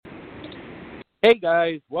Hey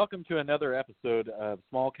guys, welcome to another episode of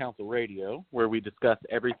Small Council Radio, where we discuss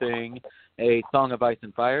everything A Song of Ice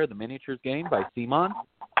and Fire, the miniatures game by CMON.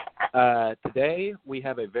 Today we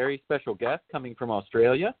have a very special guest coming from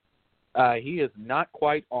Australia. He is not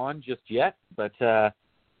quite on just yet, but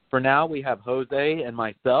for now we have Jose and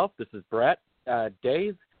myself. This is Brett.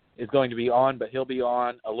 Dave is going to be on, but he'll be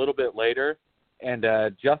on a little bit later. And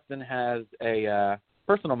Justin has a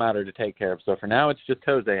personal matter to take care of. So for now, it's just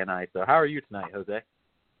Jose and I. So how are you tonight, Jose?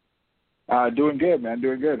 Doing good, man.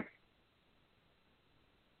 Doing good.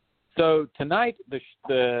 So tonight,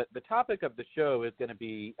 the topic of the show is going to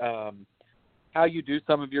be how you do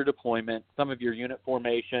some of your deployment, some of your unit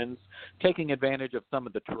formations, taking advantage of some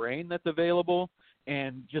of the terrain that's available,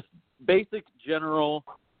 and just basic general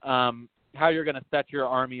how you're going to set your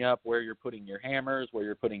army up, where you're putting your hammers, where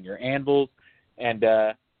you're putting your anvils, and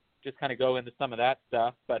just kind of go into some of that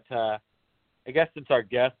stuff. But I guess since our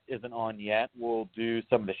guest isn't on yet, we'll do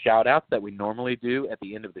some of the shout-outs that we normally do at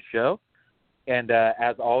the end of the show. And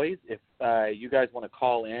as always, if you guys want to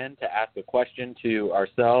call in to ask a question to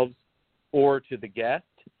ourselves or to the guest,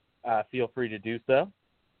 feel free to do so,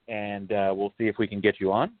 and we'll see if we can get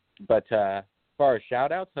you on. But as far as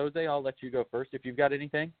shout-outs, Jose, I'll let you go first if you've got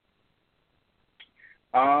anything.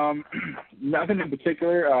 Nothing in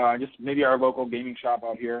particular. Just maybe our local gaming shop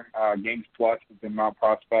out here, Games Plus, in Mount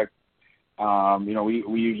Prospect.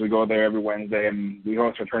 We usually go there every Wednesday, and we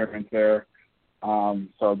host our tournaments there. So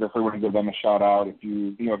definitely want to give them a shout out. If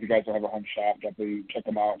you guys don't have a home shop, definitely check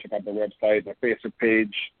them out. Check out their website, their Facebook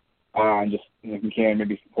page, and just if you can,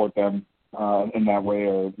 maybe support them in that way,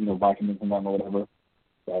 or buy something from them or whatever.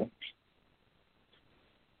 So.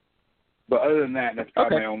 But other than that, that's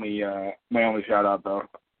probably my only shout out though.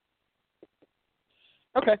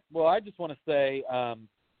 Okay. Well, I just want to say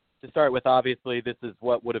to start with, obviously, this is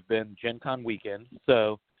what would have been Gen Con weekend.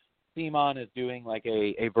 So CMON is doing like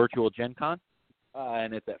a virtual Gen Con,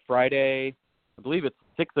 and it's at Friday. I believe it's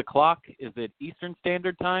 6 o'clock. Is it Eastern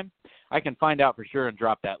Standard Time? I can find out for sure and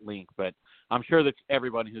drop that link, but I'm sure that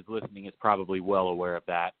everyone who's listening is probably well aware of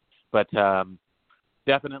that. But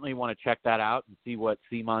definitely want to check that out and see what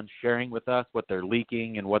CMON's sharing with us, what they're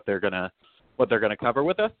leaking, and what they're gonna cover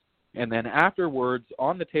with us. And then afterwards,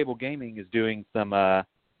 On the Table Gaming is doing some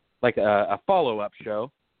like a follow-up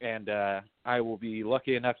show, and I will be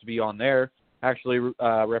lucky enough to be on there, actually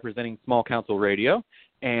representing Small Council Radio.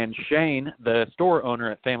 And Shane, the store owner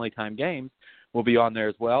at Family Time Games, will be on there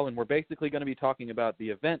as well. And we're basically going to be talking about the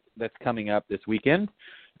event that's coming up this weekend,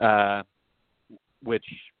 which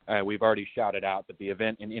we've already shouted out, but the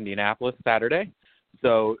event in Indianapolis Saturday.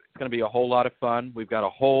 So it's going to be a whole lot of fun. We've got a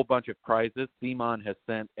whole bunch of prizes. CMON has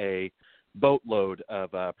sent a boatload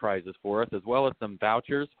of prizes for us, as well as some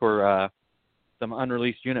vouchers for some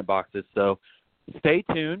unreleased unit boxes. So stay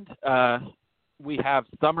tuned. We have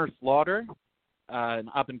Summer Slaughter, an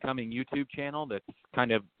up-and-coming YouTube channel that's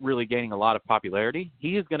kind of really gaining a lot of popularity.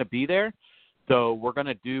 He is going to be there, so we're going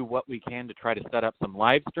to do what we can to try to set up some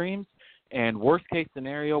live streams. And worst case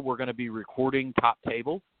scenario, we're going to be recording top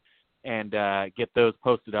tables and get those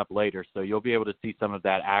posted up later. So you'll be able to see some of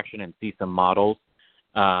that action and see some models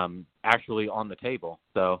actually on the table.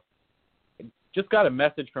 So just got a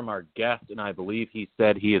message from our guest, and I believe he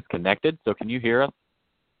said he is connected. So can you hear us?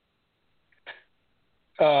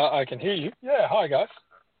 I can hear you. Yeah, hi guys.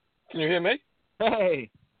 Can you hear me? Hey,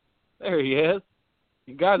 there he is.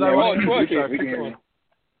 You guys, Yeah, I well, want it's to working.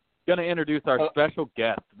 going to introduce our special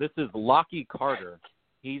guest. This is Lockie Carter.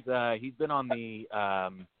 He's been on the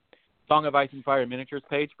Song of Ice and Fire miniatures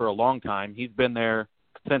page for a long time. He's been there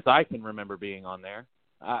since I can remember being on there.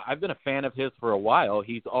 I've been a fan of his for a while.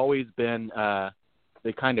 He's always been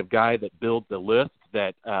the kind of guy that builds a list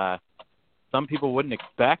that some people wouldn't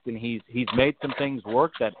expect, and he's made some things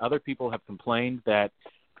work that other people have complained that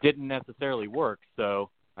didn't necessarily work. So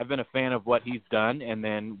I've been a fan of what he's done, and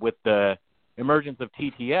then with the emergence of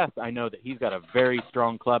TTS, I know that he's got a very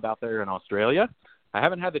strong club out there in Australia. I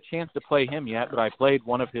haven't had the chance to play him yet, but I played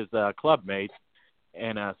one of his club mates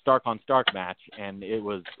in a Stark-on-Stark match, and it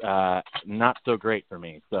was not so great for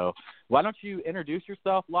me. So why don't you introduce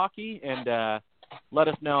yourself, Lockie, and let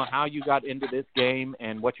us know how you got into this game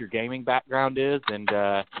and what your gaming background is, and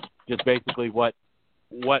just basically what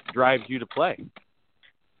drives you to play.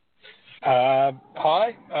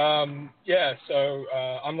 Hi. So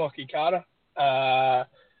I'm Lockie Carter.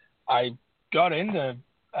 I got into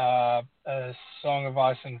Song of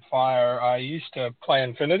Ice and Fire. I used to play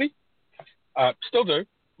Infinity. Still do.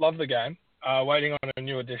 Love the game. Waiting on a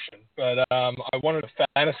new edition. But I wanted a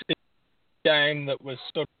fantasy game that was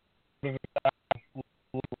sort of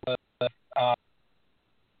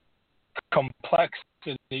complex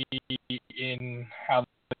in how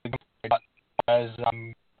the game as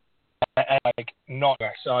like not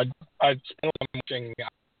so I'd spent time watching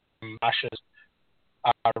Ash's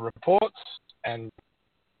reports and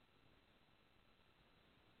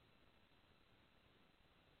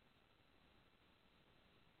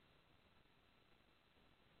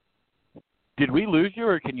Did we lose you,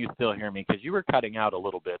 or can you still hear me? Because you were cutting out a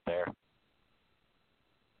little bit there.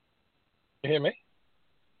 you hear me?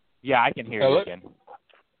 Yeah, I can hear Hello? you again.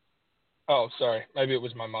 Oh, sorry. Maybe it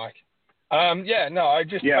was my mic. I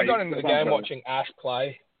got into the game watching Ash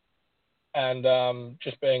play and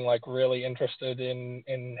just being like really interested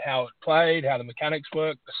in how it played, how the mechanics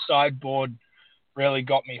worked. The sideboard really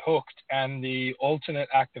got me hooked, and the alternate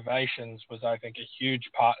activations was, I think, a huge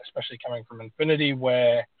part, especially coming from Infinity,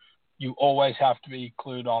 where you always have to be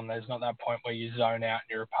clued on. There's not that point where you zone out and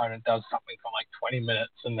your opponent does something for like 20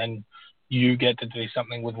 minutes and then you get to do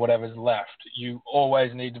something with whatever's left. You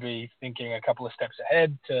always need to be thinking a couple of steps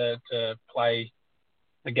ahead to play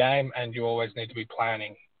the game, and you always need to be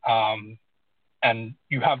planning. And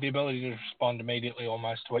you have the ability to respond immediately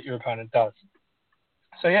almost to what your opponent does.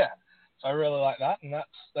 So I really like that, and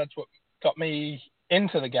that's what got me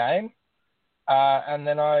into the game. And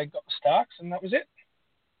then I got the Starks, and that was it.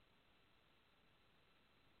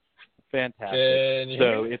 Fantastic. Can you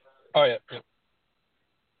hear me? Oh, yeah.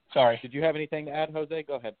 Sorry. Did you have anything to add, Jose?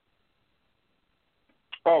 Go ahead.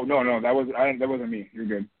 Oh, no, that wasn't me. You're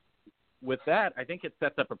good. With that, I think it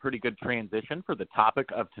sets up a pretty good transition for the topic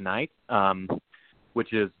of tonight,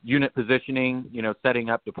 which is unit positioning, setting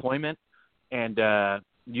up deployment, and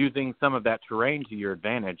using some of that terrain to your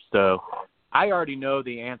advantage. So I already know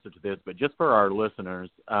the answer to this, but just for our listeners,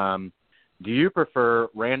 do you prefer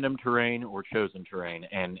random terrain or chosen terrain,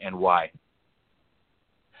 and why?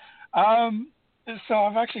 So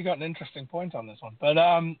I've actually got an interesting point on this one. But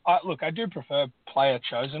I do prefer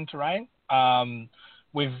player-chosen terrain.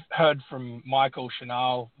 We've heard from Michael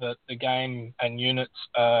Chanel that the game and units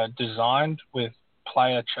are designed with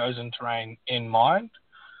player-chosen terrain in mind,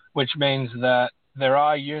 which means that there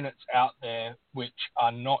are units out there which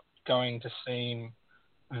are not going to seem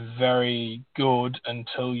very good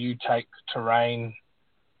until you take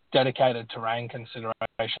dedicated terrain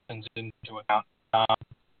considerations into account.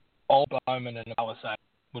 Old Bowman and Palisade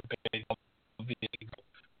would be obvious.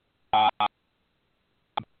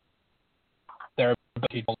 Their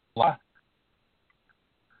ability to lie. I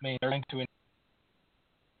mean, they're going to.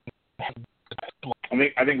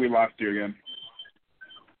 I think we lost you again.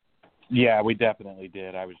 Yeah, we definitely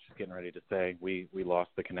did. I was just getting ready to say we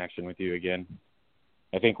lost the connection with you again.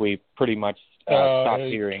 I think we pretty much stopped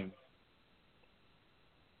hearing.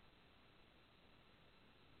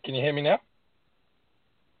 Can you hear me now?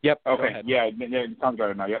 Yep. Okay. Yeah, it sounds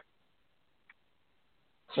better now. Yep.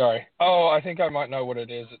 Sorry. Oh, I think I might know what it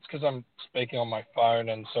is. It's because I'm speaking on my phone,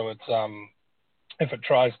 and so it's if it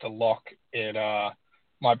tries to lock, it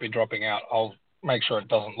might be dropping out. I'll make sure it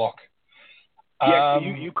doesn't lock. Yeah,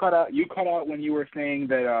 you cut out when you were saying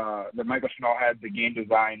that that Michael Chanel had the game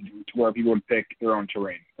designed to where people would pick their own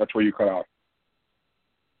terrain. That's where you cut out.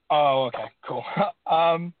 Oh, okay, cool.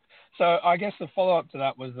 So I guess the follow-up to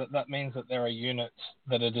that was that means that there are units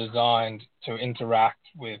that are designed to interact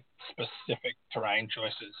with specific terrain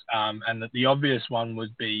choices, and that the obvious one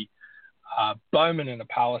would be Bowman in a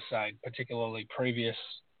Palisade, particularly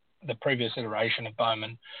the previous iteration of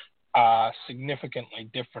Bowman, are significantly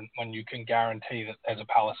different when you can guarantee that there's a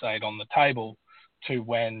Palisade on the table to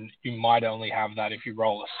when you might only have that if you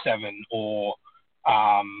roll a 7 or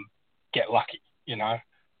get lucky,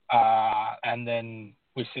 and then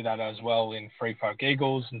we see that as well in Free Folk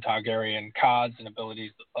Eagles and Targaryen cards and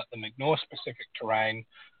abilities that let them ignore specific terrain.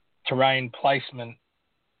 Terrain placement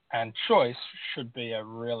and choice should be a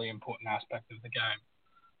really important aspect of the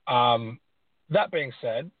game. That being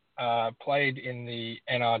said, played in the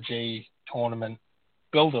NRG tournament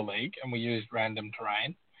Builder League, and we used random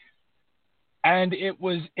terrain, and it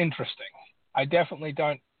was interesting. I definitely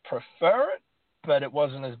don't prefer it, but it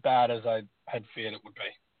wasn't as bad as I had feared it would be.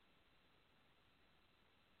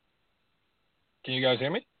 Can you guys hear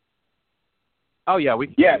me? Oh, yeah. We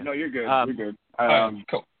can. Yeah, no, you're good. You're good.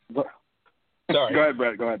 Cool. Sorry. Go ahead,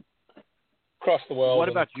 Brett. Go ahead. Across the world. What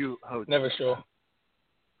about you, Jose? Never sure.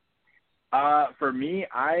 For me,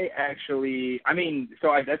 that's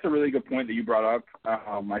a really good point that you brought up.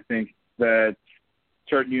 I think that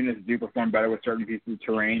certain units do perform better with certain pieces of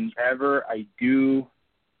terrain. However, I do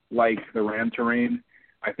like the ram terrain.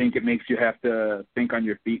 I think it makes you have to think on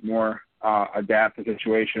your feet more, adapt to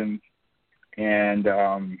situations. And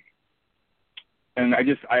I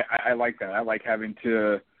like that. I like having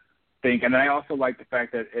to think, and I also like the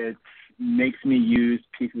fact that it's makes me use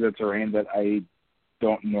pieces of terrain that I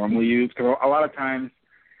don't normally use. Because a lot of times,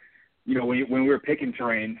 you know, when we were picking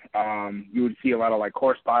terrain, you would see a lot of like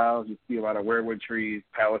course piles, you'd see a lot of weirwood trees,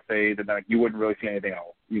 palisades, and like you wouldn't really see anything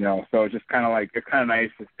else, you know. So it's just kind of like, it's kind of nice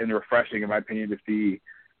and refreshing, in my opinion, to see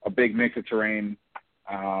a big mix of terrain,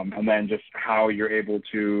 and then just how you're able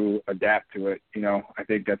to adapt to it. You know, I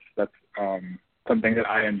think that's something that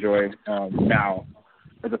I enjoy now,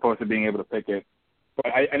 as opposed to being able to pick it. But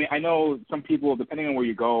I mean, I know some people, depending on where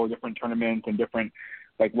you go, different tournaments and different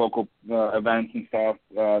like local events and stuff,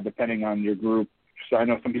 depending on your group. So I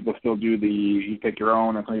know some people still do you pick your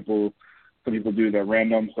own, and some people do the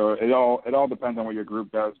random. So it all depends on what your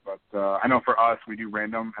group does. But I know for us, we do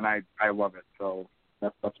random, and I love it. So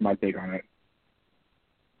that's my take on it.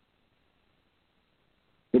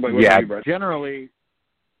 Yeah, generally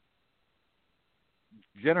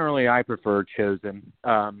I prefer Chosen.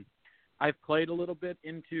 I've played a little bit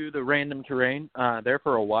into the random terrain. There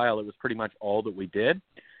for a while, it was pretty much all that we did.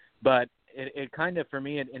 But it kind of, for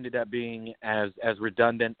me, it ended up being as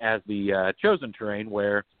redundant as the Chosen terrain,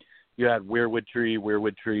 where you had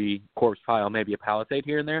weirwood tree, corpse pile, maybe a palisade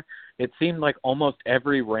here and there. It seemed like almost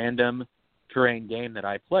every random terrain game that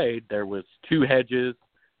I played, there was 2 hedges,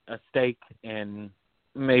 a stake, and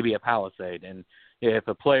maybe a palisade. And if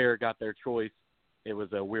a player got their choice, it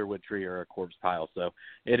was a weirwood tree or a corpse pile. So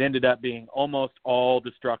it ended up being almost all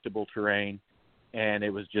destructible terrain, and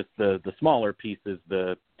it was just the smaller pieces,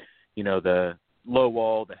 the low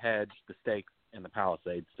wall, the hedge, the stakes, and the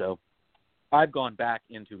palisades. So I've gone back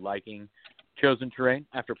into liking Chosen terrain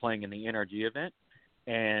after playing in the NRG event,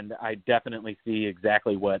 and I definitely see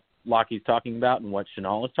exactly what Lockie's talking about and what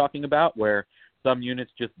Chanel is talking about, where some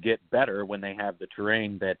units just get better when they have the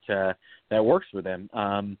terrain that works for them.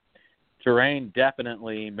 Terrain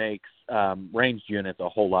definitely makes ranged units a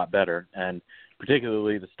whole lot better, and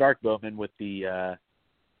particularly the Stark Bowman with the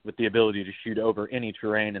ability to shoot over any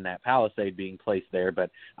terrain and that palisade being placed there.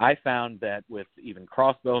 But I found that with even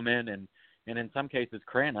crossbowmen and in some cases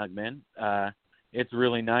Cranugmen, it's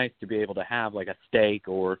really nice to be able to have like a stake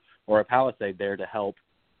or a palisade there to help,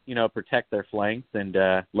 protect their flanks and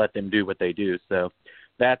let them do what they do. So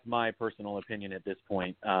that's my personal opinion at this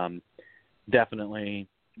point. Definitely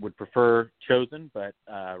would prefer Chosen, but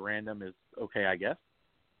random is okay, I guess.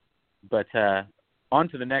 But on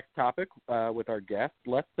to the next topic with our guest.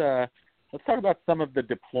 Let's talk about some of the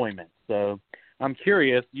deployments. So I'm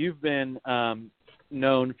curious, you've been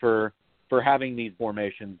known for having these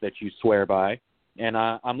formations that you swear by, and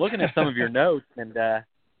I'm looking at some of your notes, and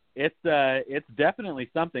it's definitely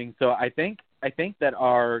something. So I think that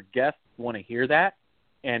our guests want to hear that,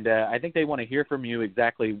 and I think they want to hear from you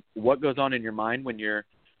exactly what goes on in your mind when you're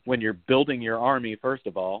building your army, first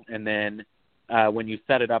of all, and then when you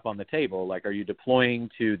set it up on the table. Like, are you deploying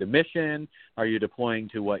to the mission? Are you deploying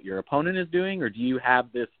to what your opponent is doing? Or do you have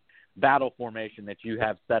this battle formation that you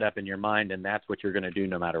have set up in your mind, and that's what you're going to do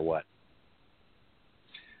no matter what?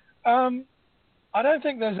 I don't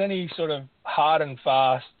think there's any sort of hard and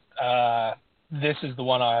fast, this is the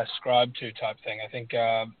one I ascribe to type thing. I think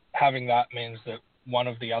having that means that one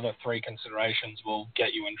of the other 3 considerations will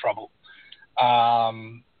get you in trouble.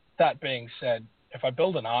 That being said, if I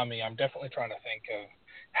build an army, I'm definitely trying to think of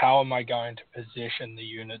how am I going to position the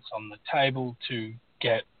units on the table to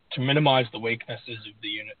minimize the weaknesses of the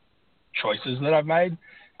unit choices that I've made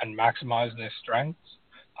and maximize their strengths.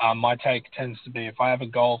 My take tends to be, if I have a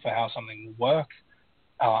goal for how something will work,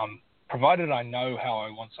 provided I know how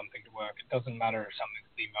I want something to work, it doesn't matter if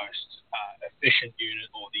something's the most efficient unit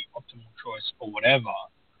or the optimal choice or whatever.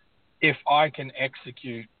 If I can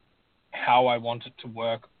execute how I want it to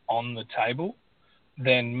work on the table,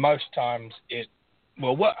 then most times it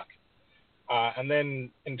will work. And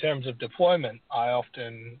then in terms of deployment, I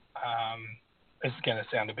often, this is going to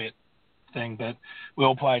sound a bit thing, but we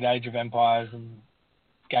all played Age of Empires and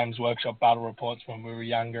Games Workshop battle reports when we were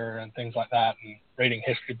younger and things like that, and reading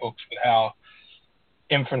history books with how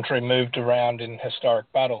infantry moved around in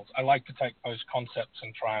historic battles. I like to take those concepts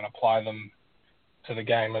and try and apply them to the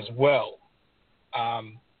game as well.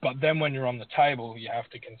 But then when you're on the table, you have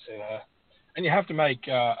to consider, and you have to make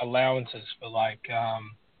allowances for, like,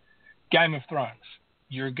 Game of Thrones.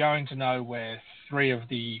 You're going to know where 3 of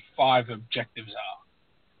the 5 objectives are.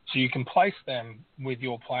 So you can place them with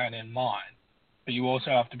your plan in mind, but you also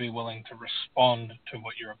have to be willing to respond to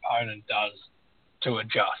what your opponent does to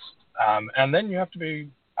adjust. And then you have to be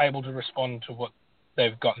able to respond to what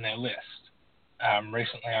they've got in their list.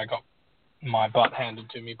 Recently I got my butt handed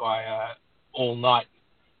to me by all-night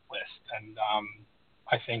list, and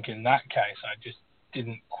I think in that case I just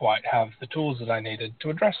didn't quite have the tools that I needed to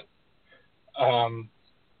address it.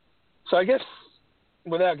 So I guess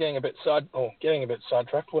without getting a bit sidetracked, it's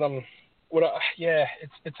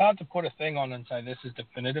hard to put a thing on and say this is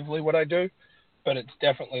definitively what I do, but it's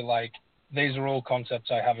definitely like these are all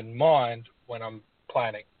concepts I have in mind when I'm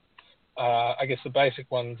planning. I guess the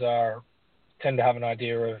basic ones tend to have an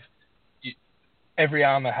idea of every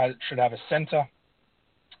armor should have a center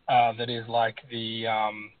that is like the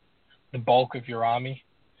bulk of your army,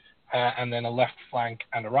 and then a left flank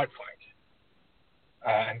and a right flank,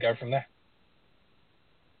 and go from there.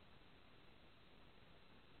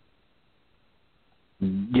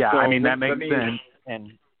 Yeah, So I mean, that makes sense.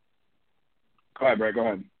 And go ahead, Brett, go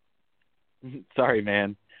ahead. Sorry,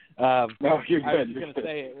 man. No, you're good. I was going to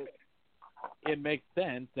say it makes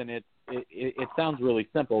sense, and it sounds really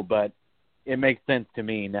simple, but it makes sense to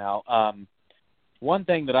me. Now, one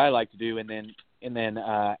thing that I like to do, and then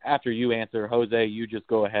after you answer, Jose, you just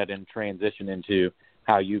go ahead and transition into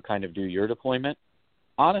how you kind of do your deployment.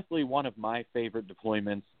 Honestly, one of my favorite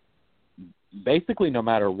deployments, basically no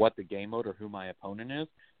matter what the game mode or who my opponent is,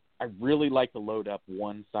 I really like to load up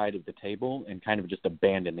one side of the table and kind of just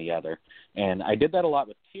abandon the other. And I did that a lot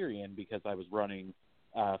with Tyrion because I was running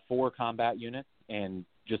 4 combat units and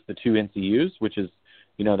just the 2 NCUs, which is,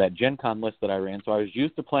 that Gen Con list that I ran. So I was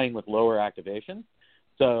used to playing with lower activations.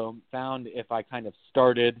 So found if I kind of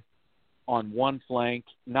started on one flank,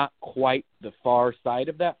 not quite the far side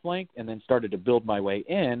of that flank, and then started to build my way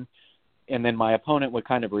in, and then my opponent would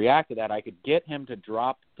kind of react to that, I could get him to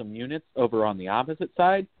drop some units over on the opposite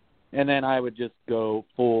side, and then I would just go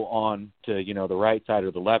full on to, the right side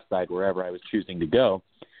or the left side, wherever I was choosing to go.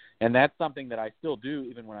 And that's something that I still do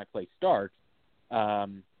even when I play Stark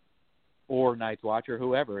or Night's Watch or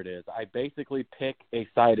whoever it is. I basically pick a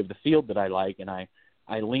side of the field that I like, and I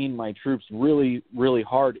lean my troops really, really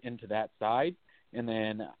hard into that side, and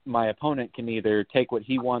then my opponent can either take what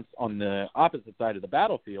he wants on the opposite side of the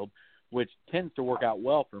battlefield, which tends to work out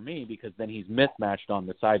well for me because then he's mismatched on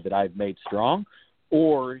the side that I've made strong,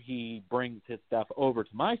 or he brings his stuff over to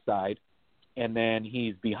my side, and then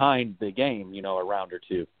he's behind the game, a round or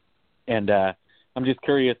two. And I'm just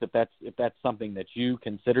curious if that's something that you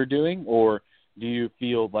consider doing, or do you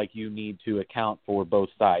feel like you need to account for both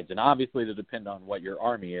sides? And obviously it'll depend on what your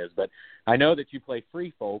army is, but I know that you play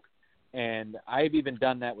Free Folk, and I've even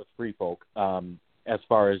done that with Free Folk as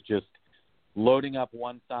far as just loading up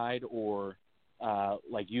one side or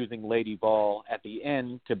like using Lady Ball at the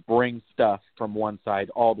end to bring stuff from one side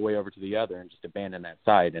all the way over to the other and just abandon that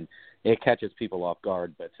side. And it catches people off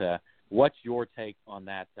guard. But what's your take on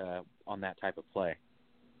that type of play?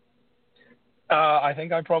 I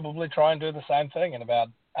think I probably try and do the same thing in about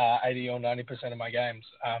 80 or 90% of my games.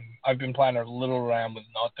 I've been playing a little around with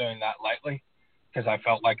not doing that lately because I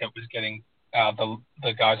felt like it was getting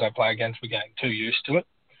the guys I play against were getting too used to it.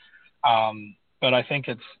 But I think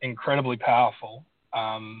it's incredibly powerful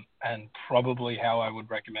and probably how I would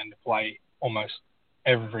recommend to play almost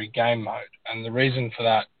every game mode. And the reason for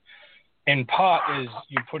that, in part, is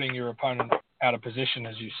you putting your opponent out of position,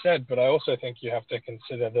 as you said, but I also think you have to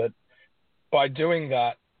consider that by doing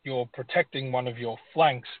that, you're protecting one of your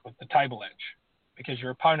flanks with the table edge because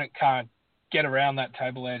your opponent can't get around that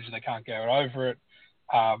table edge. They can't go over it.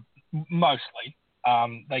 Mostly,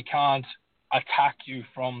 they can't attack you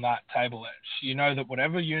from that table edge. You know that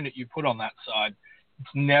whatever unit you put on that side,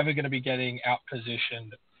 it's never going to be getting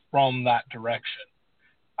out-positioned from that direction.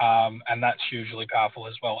 And that's hugely powerful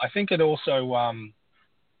as well. I think it also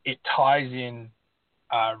it ties in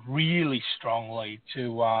really strongly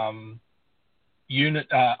to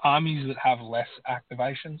armies that have less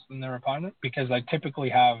activations than their opponent because they typically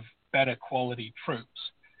have better quality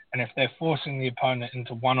troops. And if they're forcing the opponent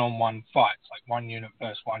into one-on-one fights, like one unit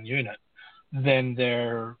versus one unit, then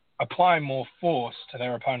they're applying more force to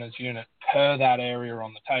their opponent's unit per that area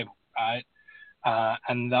on the table, right?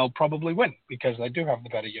 And they'll probably win because they do have the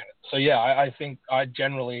better unit. So, yeah, I think I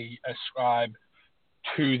generally ascribe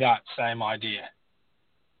to that same idea.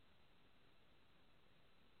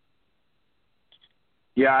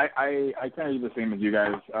 Yeah, I kind of do the same as you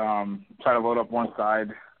guys. Try to load up one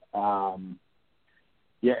side.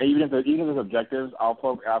 Yeah, even if there's objectives, I'll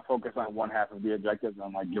focus on one half of the objectives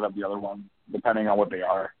and like give up the other one, depending on what they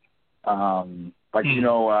are. Depending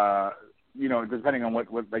on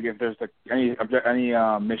what like if there's like any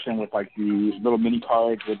mission with like the little mini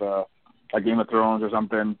cards with like Game of Thrones or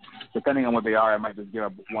something, depending on what they are, I might just give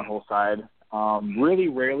up one whole side. Really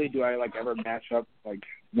rarely do I like ever match up like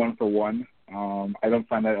one for one. I don't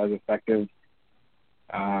find that as effective.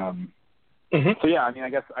 So yeah, I mean, I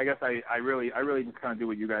guess I really just kind of do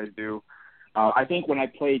what you guys do. I think when I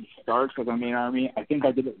played Starks as my main army, I think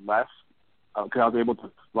I did it less because I was able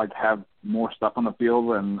to like have more stuff on the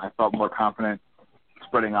field, and I felt more confident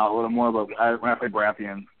spreading out a little more. But when I play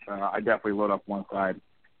Baratheon, I definitely load up one side.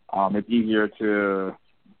 It's easier to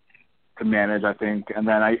manage, I think. And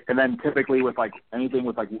then typically with like anything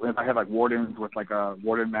with like if I have like wardens with like a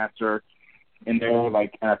warden master in there,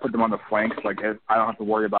 like, and I put them on the flanks, like I don't have to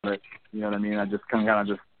worry about it. You know what I mean? I just kind of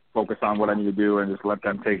just focus on what I need to do and just let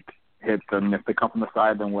them take hits. And if they come from the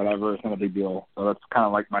side, then whatever, it's not a big deal. So that's kind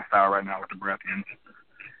of like my style right now with the Baratheons.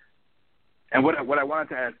 And what I wanted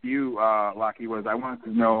to ask you, Lockie, was I wanted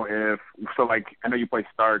to know like I know you play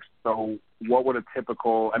Starks, so what would a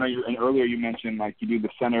typical? I know earlier you mentioned like you do the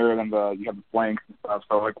center and you have the flanks and stuff.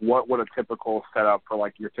 So like what would a typical setup for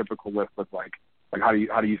like your typical list look like? Like how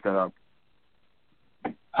do you set up?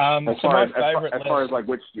 As far as like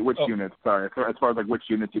which units? Sorry, as far as like which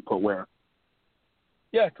units you put where?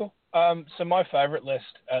 Yeah, cool. So my favorite list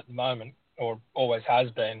at the moment, or always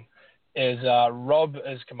has been, is Rob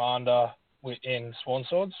as commander in Sworn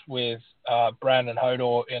Swords with Brandon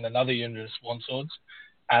Hodor in another unit of Sworn Swords,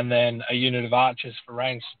 and then a unit of archers for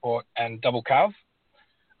range support and double cav.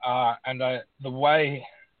 The way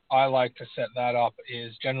I like to set that up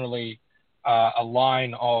is generally a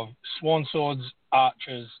line of Sworn Swords,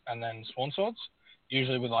 archers, and then Sworn Swords,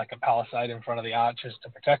 usually with like a palisade in front of the archers to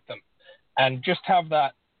protect them, and just have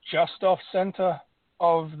that just off center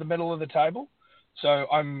of the middle of the table. So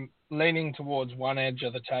I'm leaning towards one edge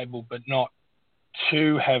of the table, but not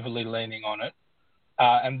too heavily leaning on it.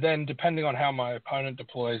 And then depending on how my opponent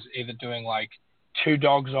deploys, either doing like 2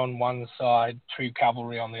 dogs on one side, 2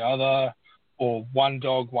 cavalry on the other, or 1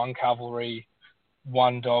 dog, 1 cavalry,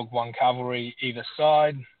 1 dog, 1 cavalry either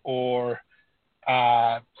side, or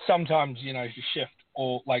sometimes, you shift,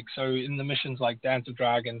 or like, so in the missions like Dance of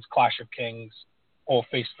Dragons, Clash of Kings, or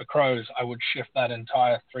Feast for Crows, I would shift that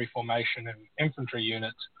entire 3 formation and infantry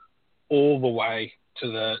units all the way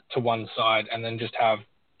to one side, and then just have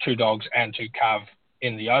 2 dogs and 2 cav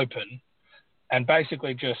in the open, and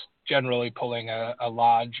basically just generally pulling a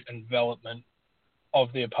large envelopment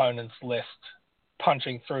of the opponent's list,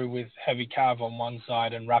 punching through with heavy cav on one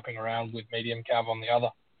side and wrapping around with medium cav on the other.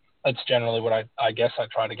 That's generally what I guess I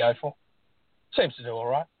try to go for. Seems to do all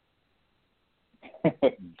right.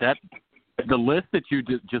 The list that you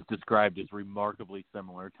just described is remarkably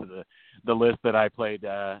similar to the list that I played,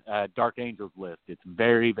 Dark Angels list. It's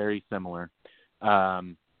very, very similar.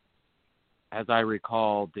 As I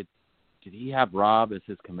recall, did he have Rob as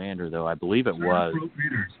his commander, though? I believe it was.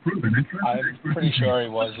 I'm pretty sure he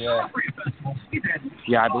was, yeah.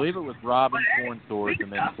 Yeah, I believe it was Rob and Sworn Swords,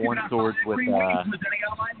 and then Sworn Swords with...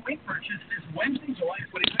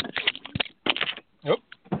 Yep.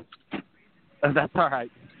 That's all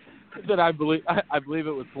right. That I believe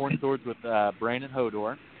it was Sworn Swords with Brandon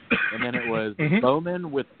Hodor, and then it was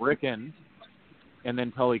Bowman with Rickon, and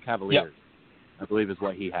then Tully Cavaliers. Yep. I believe is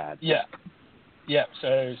what he had. Yeah. Yeah,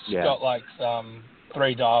 so Scott likes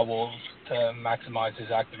 3 direwolves to maximize his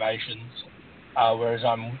activations, whereas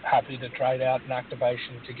I'm happy to trade out an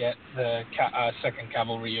activation to get the 2nd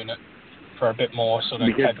cavalry unit for a bit more sort of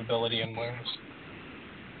capability and wounds.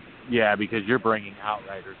 Yeah, because you're bringing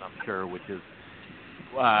Outriders, I'm sure, which is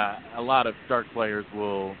a lot of Stark players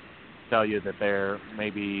will tell you that they're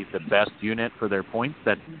maybe the best unit for their points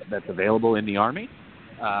that's available in the army.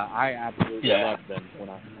 I absolutely loved them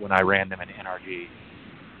when I ran them in NRG.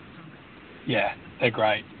 Yeah, they're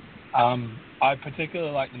great. I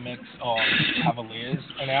particularly like the mix of Cavaliers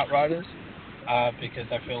and Outriders because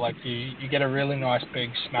I feel like you get a really nice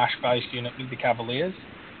big smash-based unit with the Cavaliers,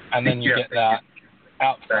 and then you get that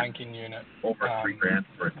outflanking unit over $3,000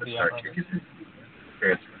 for the Outriders.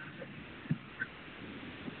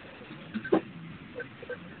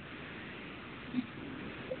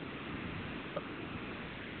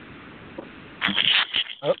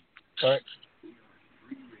 Oh, sorry.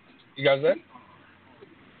 You guys there?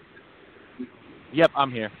 Yep,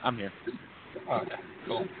 I'm here. Oh, okay,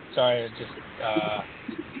 cool. Sorry, just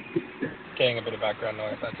getting a bit of background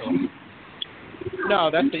noise, that's all. No,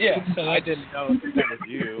 that's it. Yeah, so I didn't know if that was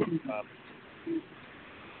you.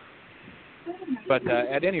 But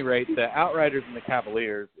at any rate, the Outriders and the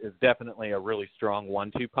Cavaliers is definitely a really strong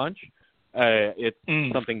 1-2 punch. It's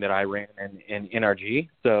something that I ran in NRG,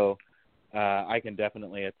 so I can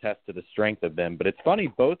definitely attest to the strength of them. But it's funny,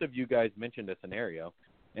 both of you guys mentioned a scenario,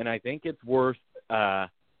 and I think it's worth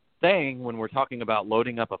saying when we're talking about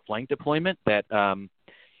loading up a flank deployment that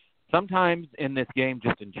sometimes in this game,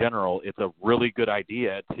 just in general, it's a really good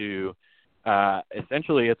idea to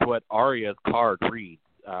essentially it's what Arya's card reads,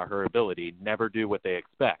 her ability, never do what they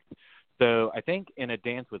expect. So I think in A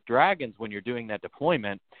Dance with Dragons, when you're doing that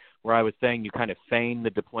deployment, where I was saying you kind of feign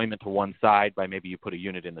the deployment to one side by maybe you put a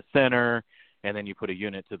unit in the center and then you put a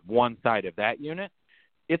unit to one side of that unit,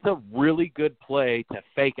 it's a really good play to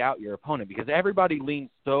fake out your opponent because everybody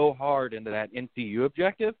leans so hard into that NCU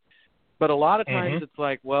objective. But a lot of times it's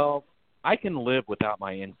like, well, I can live without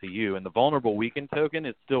my NCU, and the vulnerable weaken token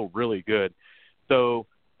is still really good. So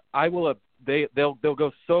I will they'll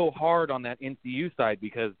go so hard on that NCU side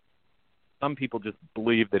because some people just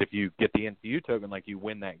believe that if you get the NCU token, like you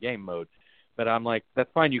win that game mode. But I'm like,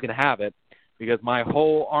 that's fine, you can have it because my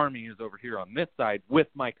whole army is over here on this side with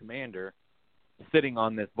my commander sitting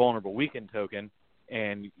on this vulnerable weaken token,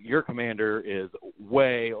 and your commander is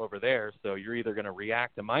way over there, so you're either going to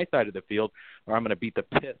react to my side of the field or I'm going to beat the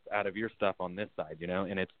piss out of your stuff on this side, you know?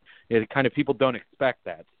 And it kind of, people don't expect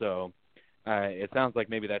that. So it sounds like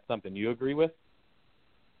maybe that's something you agree with.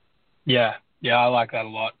 Yeah, I like that a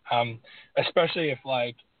lot. Especially if,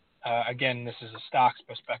 like, again, this is a Stark's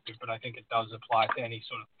perspective, but I think it does apply to any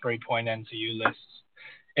sort of 3-point NCU lists.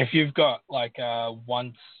 If you've got, like, a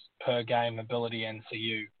once per game ability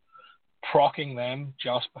NCU, proccing them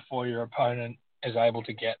just before your opponent is able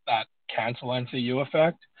to get that cancel NCU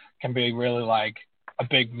effect can be really like a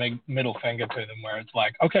big middle finger to them where it's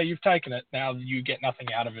like, okay, you've taken it. Now you get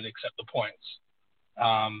nothing out of it except the points.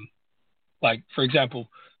 Like, for example,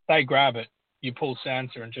 they grab it, you pull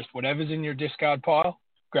Sansa and just whatever's in your discard pile,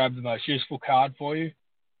 grab the most useful card for you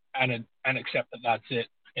and accept that that's it,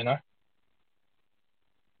 you know?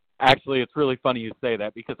 Actually, it's really funny you say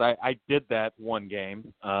that because I did that one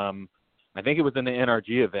game. I think it was in the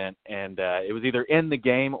NRG event, and it was either in the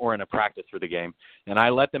game or in a practice for the game. And I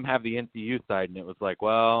let them have the NCU side, and it was like,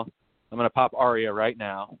 well, I'm going to pop Arya right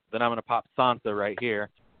now. Then I'm going to pop Sansa right here.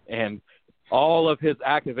 And all of his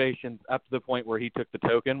activations up to the point where he took the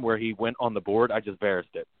token, where he went on the board, I just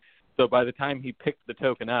Varused it. So by the time he picked the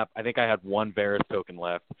token up, I think I had one Varus token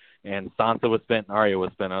left. And Sansa was spent and Arya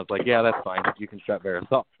was spent. I was like, yeah, that's fine. You can shut Varus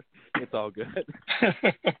off. It's all good.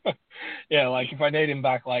 Yeah, like if I need him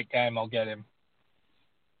back late game, I'll get him.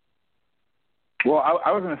 Well,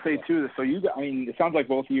 I was going to say, too, so it sounds like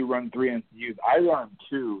both of you run 3 NCUs. I run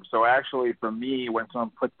 2. So actually, for me, when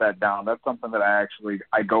someone puts that down, that's something that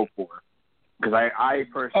I go for. Because I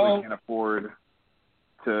personally can't afford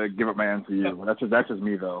to give up my NCU. That's just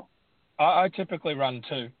me, though. I typically run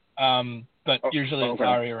 2, but usually it's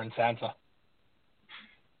Arya and Sansa.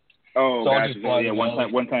 Oh, so gotcha. Yeah,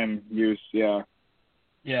 one time use, yeah.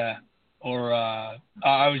 Yeah, or I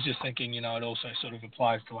was just thinking, it also sort of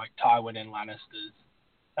applies to like Tywin and Lannisters,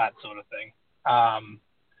 that sort of thing.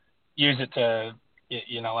 Use it to,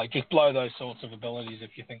 like just blow those sorts of abilities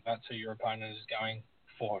if you think that's who your opponent is going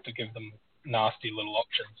for, to give them nasty little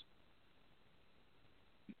options.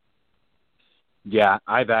 Yeah,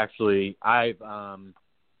 I've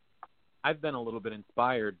been a little bit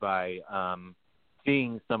inspired by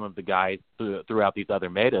seeing some of the guys throughout these other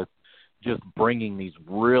metas just bringing these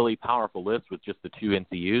really powerful lists with just the 2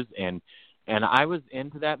 NCUs, and I was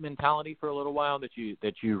into that mentality for a little while that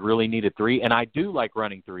you really needed 3, and I do like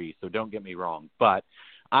running 3, so don't get me wrong, but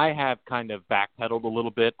I have kind of backpedaled a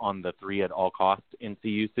little bit on the 3 at all costs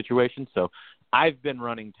NCU situation, so I've been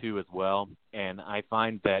running 2 as well, and I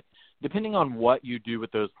find that depending on what you do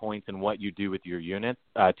with those points and what you do with your units,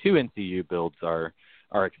 2 NCU builds are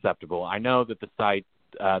acceptable. I know that the site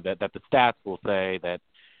that the stats will say that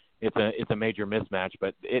it's a major mismatch,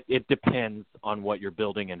 but it depends on what you're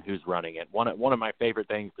building and who's running it. One of my favorite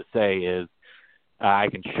things to say is I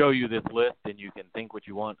can show you this list and you can think what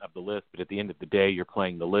you want of the list, but at the end of the day, you're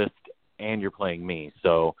playing the list and you're playing me.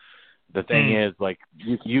 So the thing is, like,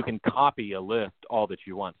 you can copy a list all that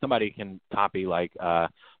you want. Somebody can copy, like,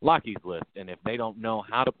 Lockie's list, and if they don't know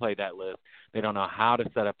how to play that list, they don't know how to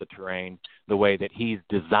set up the terrain the way that he's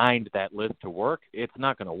designed that list to work, it's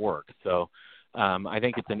not going to work. So I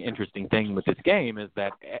think it's an interesting thing with this game is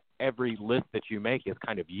that every list that you make is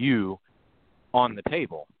kind of you on the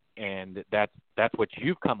table. And that's what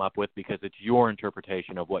you've come up with because it's your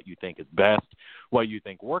interpretation of what you think is best, what you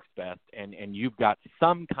think works best, and you've got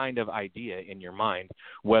some kind of idea in your mind,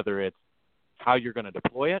 whether it's how you're going to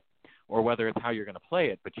deploy it or whether it's how you're going to play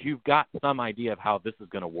it, but you've got some idea of how this is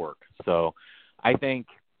going to work. So I think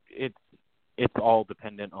it's all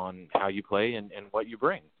dependent on how you play and what you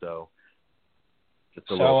bring. So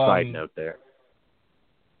just a little side note there.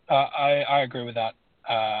 I agree with that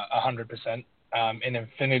 100%. In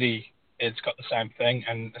Infinity, it's got the same thing,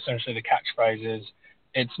 and essentially the catchphrase is,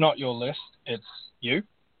 it's not your list, it's you.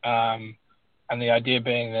 And the idea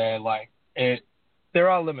being there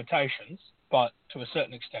are limitations, but to a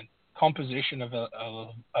certain extent, composition of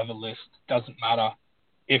a list doesn't matter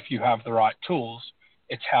if you have the right tools.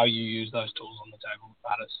 It's how you use those tools on the table that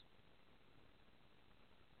matters.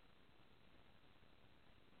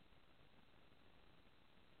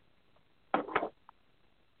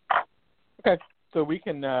 Okay, so we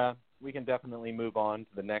can definitely move on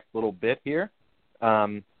to the next little bit here.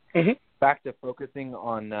 Back to focusing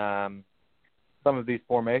on some of these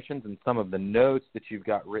formations and some of the notes that you've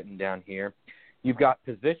got written down here. You've got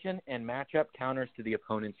position and matchup counters to the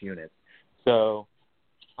opponent's units. So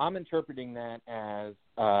I'm interpreting that as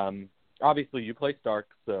obviously you play Stark,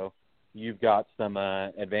 so you've got some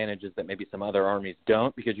advantages that maybe some other armies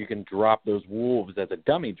don't, because you can drop those wolves as a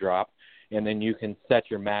dummy drop, and then you can set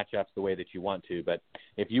your matchups the way that you want to. But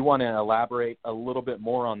if you want to elaborate a little bit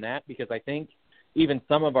more on that, because I think even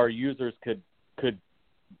some of our users could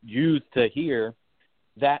use to hear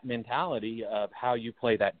that mentality of how you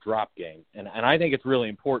play that drop game. And I think it's really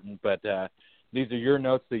important, but these are your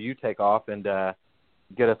notes that you take off and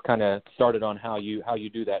get us kind of started on how you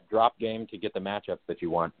do that drop game to get the matchups that you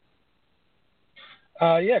want.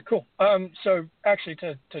 Yeah, cool. So actually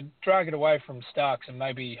to drag it away from Starks and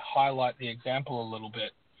maybe highlight the example a little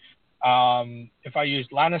bit, if I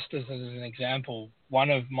used Lannisters as an example, one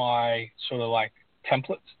of my sort of like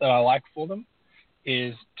templates that I like for them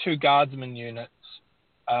is 2 guardsman units,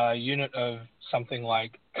 a unit of something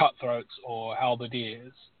like cutthroats or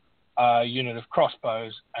halberdiers, a unit of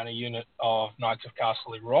crossbows, and a unit of Knights of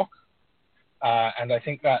Casterly Rock. And I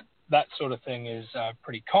think that sort of thing is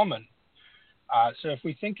pretty common. So if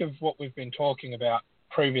we think of what we've been talking about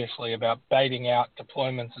previously about baiting out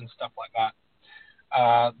deployments and stuff like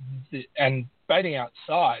that, and baiting out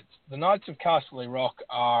sides, the Knights of Casterly Rock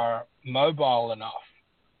are mobile enough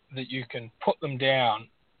that you can put them down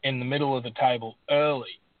in the middle of the table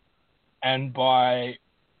early, and by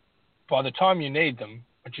the time you need them,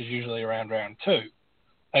 which is usually around round 2,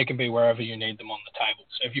 they can be wherever you need them on the table.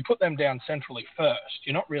 So if you put them down centrally first,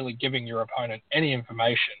 you're not really giving your opponent any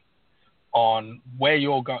information on where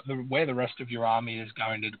where the rest of your army is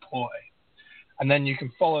going to deploy. And then you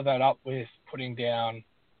can follow that up with putting down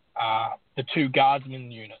the 2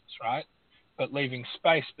 guardsman units, right? But leaving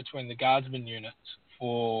space between the guardsman units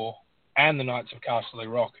and the Knights of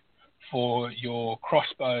Casterly Rock for your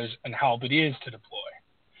crossbows and halberdiers to deploy.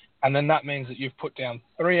 And then that means that you've put down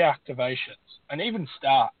 3 activations. And even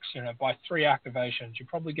Starks, by 3 activations, you're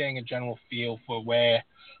probably getting a general feel for where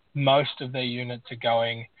most of their units are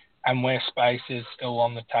going and where space is still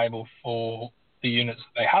on the table for the units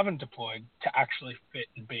that they haven't deployed to actually fit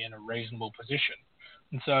and be in a reasonable position.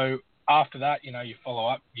 And so after that, you follow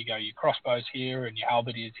up, you go your crossbows here and your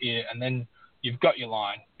halberdiers here, and then you've got your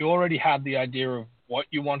line. You already had the idea of what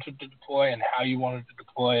you wanted to deploy and how you wanted to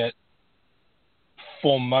deploy it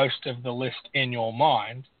for most of the list in your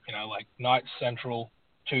mind, like Knights Central,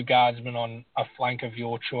 2 guardsmen on a flank of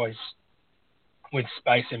your choice with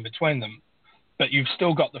space in between them. But you've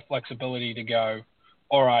still got the flexibility to go,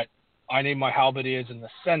 all right, I need my halberdiers in the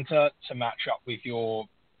center to match up with your,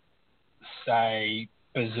 say,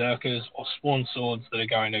 berserkers or sworn swords that are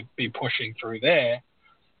going to be pushing through there.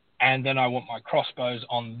 And then I want my crossbows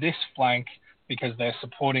on this flank because they're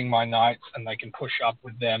supporting my knights and they can push up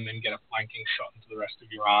with them and get a flanking shot into the rest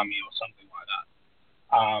of your army or something like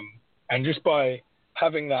that. And just by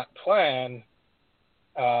having that plan,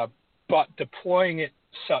 but deploying it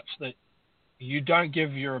such that you don't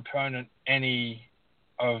give your opponent any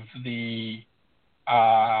of the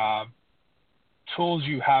tools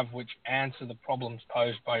you have which answer the problems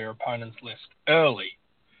posed by your opponent's list early,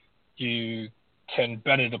 you can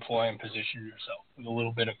better deploy and position yourself with a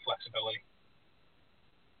little bit of flexibility.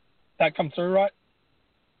 That come through right?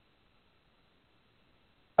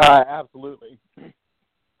 Absolutely.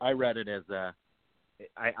 I read it as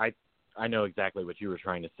I know exactly what you were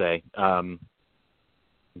trying to say.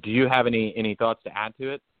 Do you have any thoughts to add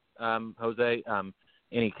to it, Jose?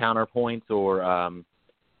 Any counterpoints or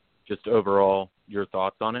just overall your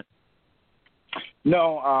thoughts on it?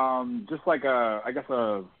 No, just like a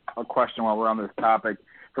question while we're on this topic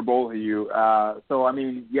for both of you. So, I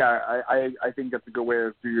mean, yeah, I think that's a good way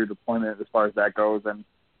to do your deployment as far as that goes. And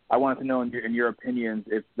I wanted to know, in your opinions,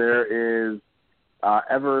 if there is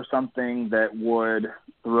ever something that would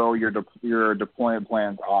throw your deployment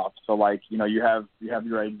plans off. So, like, you have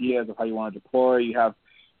your ideas of how you want to deploy. You have,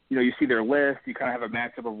 you see their list. You kind of have a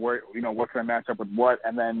matchup of where, what's going to match up with what.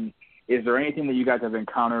 And then is there anything that you guys have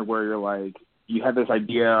encountered where you're like, you have this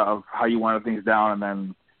idea of how you want things down, and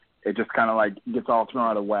then it just kind of like gets all thrown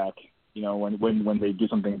out of whack, when they do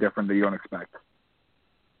something different that you don't expect?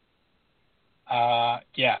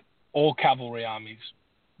 Yeah, all cavalry armies.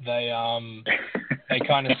 They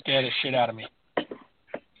kind of scare the shit out of me.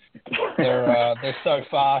 They're so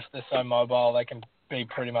fast, they're so mobile, they can be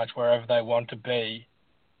pretty much wherever they want to be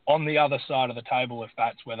on the other side of the table if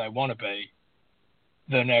that's where they want to be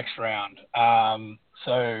the next round.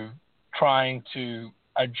 So trying to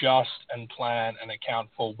adjust and plan and account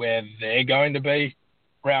for where they're going to be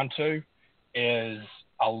round 2 is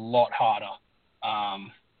a lot harder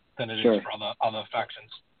than it is for other factions.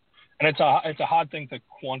 And it's a hard thing to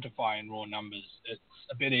quantify in raw numbers. It's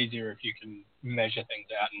a bit easier if you can measure things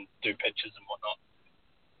out and do pitches and whatnot.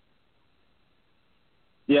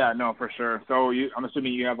 Yeah, no, for sure. So I'm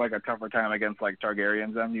assuming you have like a tougher time against like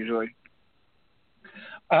Targaryens then usually?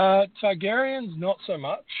 Targaryens, not so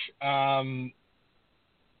much.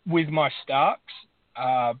 With my Starks,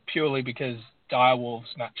 purely because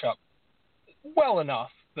Direwolves match up well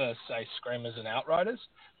enough versus, say, Screamers and Outriders,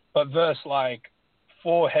 but versus like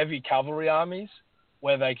 4 heavy cavalry armies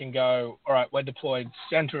where they can go, all right, we're deployed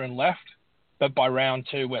center and left, but by round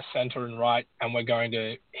 2 we're center and right, and we're going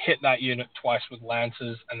to hit that unit twice with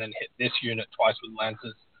lancers and then hit this unit twice with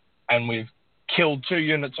lancers, and we've killed 2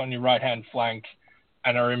 units on your right-hand flank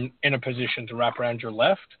and are in a position to wrap around your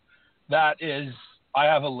left. That is, I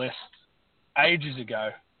have a list ages ago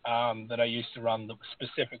that I used to run that was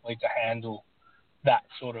specifically to handle that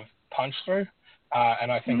sort of punch through.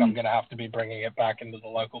 And I think I'm going to have to be bringing it back into the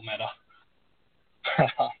local meta.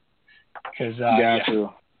 Because, they're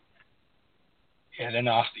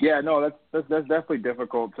nasty. Yeah, no, that's definitely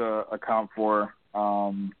difficult to account for.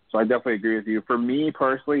 So I definitely agree with you. For me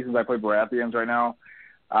personally, since I play Baratheons right now,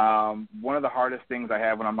 one of the hardest things I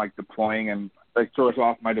have when I'm like deploying and like throws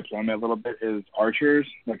off my deployment a little bit is archers,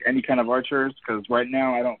 like any kind of archers, because right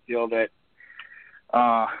now I don't feel that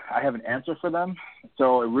I have an answer for them.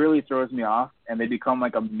 So it really throws me off, and they become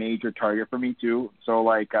like a major target for me too. So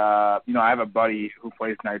like, I have a buddy who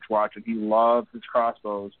plays Night's Watch, and he loves his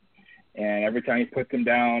crossbows. And every time he puts them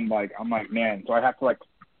down, like, I'm like, man. So I have to like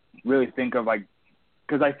really think of like,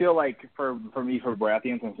 because I feel like for me, for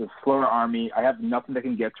Baratheons, it's a slower army. I have nothing that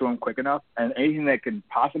can get to them quick enough, and anything that could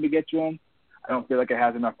possibly get to them, I don't feel like it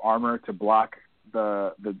has enough armor to block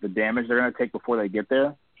the damage they're going to take before they get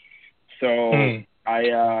there. So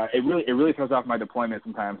it really throws off my deployment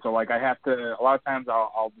sometimes. So like I have to, a lot of times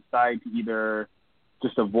I'll decide to either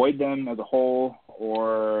just avoid them as a whole,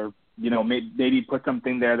 or maybe put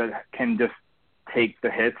something there that can just take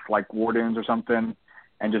the hits, like wardens or something,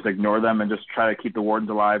 and just ignore them and just try to keep the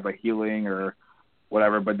wardens alive by healing or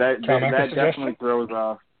whatever. But that definitely throws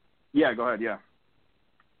off. Yeah, go ahead. Yeah.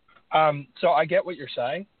 So I get what you're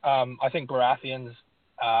saying. I think Baratheons,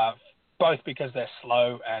 both because they're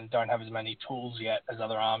slow and don't have as many tools yet as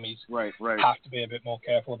other armies, right, have to be a bit more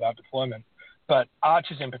careful about deployment. But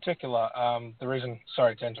archers in particular, the reason,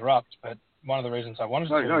 sorry to interrupt, but one of the reasons I wanted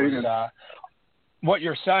to was what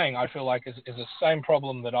you're saying, I feel like is the same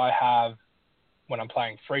problem that I have when I'm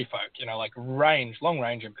playing free folk, like long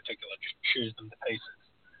range in particular, just choose them to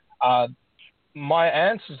pieces. My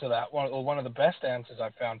answer to that, one of the best answers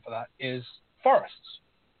I've found for that, is forests.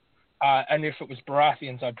 And if it was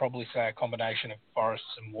Baratheons, I'd probably say a combination of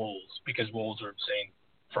forests and walls, because walls are obscene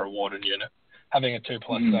for a warden unit. Having a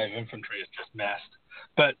 2+ save infantry is just messed.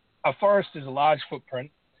 But a forest is a large footprint.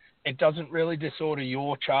 It doesn't really disorder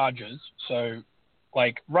your charges. So,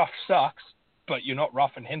 like, rough sucks, but you're not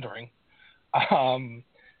rough and hindering. And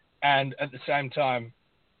at the same time,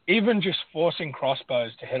 even just forcing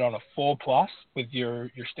crossbows to hit on a 4+ with your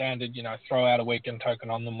standard, throw out a weekend token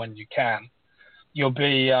on them when you can, you'll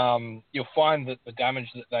find that the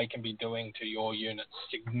damage that they can be doing to your units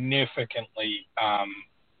significantly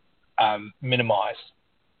minimized.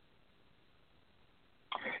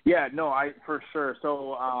 Yeah, no, for sure.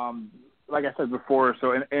 So, like I said before,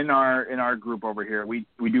 so in our group over here, we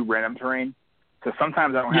do random terrain. So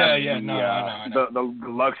sometimes I don't have the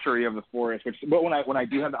luxury of the forest. But when I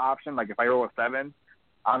do have the option, like if I roll a 7,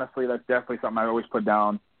 honestly, that's definitely something I always put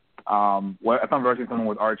down. If I'm versing someone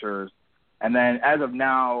with archers, and then as of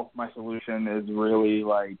now, my solution is really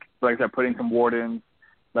like I said, putting some wardens,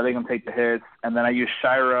 letting them take the hits, and then I use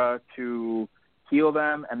Shira to heal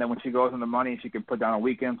them. And then when she goes in the money, she can put down a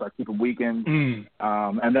weaken, so I keep them weakened.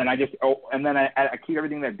 And then I keep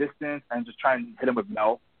everything at distance and just try and hit them with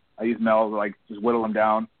Mel. I use Mel to like just whittle them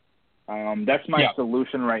down. That's my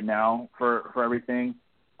solution right now for everything.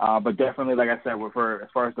 But definitely, like I said, as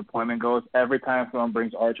far as deployment goes, every time someone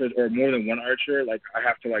brings archers or more than one archer, like I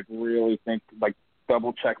have to like really think, like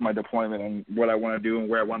double check my deployment and what I want to do and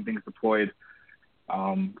where I want things deployed.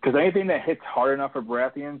 Because anything that hits hard enough for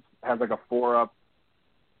Baratheons has like a 4-up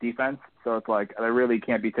defense, so it's like they really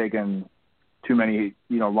can't be taking too many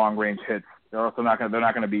long range hits. They're also they're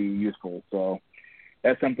not gonna be useful. So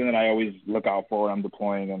that's something that I always look out for when I'm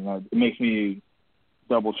deploying, and it makes me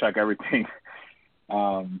double check everything.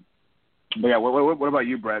 But yeah, what about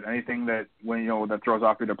you, Brett? Anything that that throws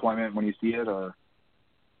off your deployment when you see it, or?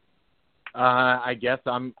 I guess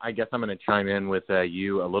I'm going to chime in with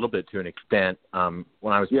you a little bit to an extent.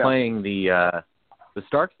 When I was playing the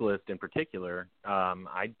Starks list in particular,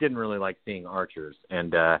 I didn't really like seeing archers,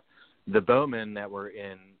 and the bowmen that were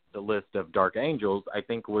in the list of Dark Angels, I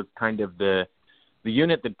think, was kind of the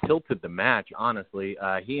unit that tilted the match. Honestly,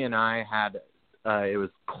 he and I had it was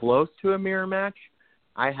close to a mirror match.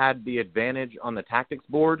 I had the advantage on the tactics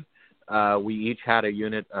board. We each had a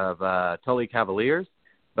unit of Tully Cavaliers,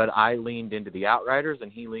 but I leaned into the Outriders,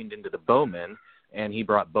 and he leaned into the Bowmen, and he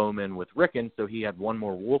brought Bowmen with Rickon, so he had one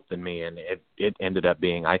more wolf than me, and it ended up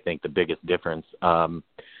being, I think, the biggest difference.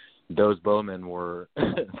 Those Bowmen were –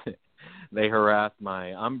 they harassed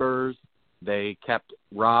my Umbers. They kept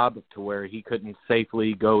Rob to where he couldn't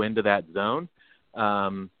safely go into that zone.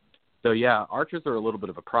 So, yeah, archers are a little bit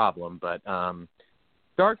of a problem, but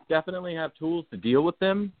Starks definitely have tools to deal with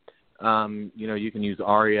them. You can use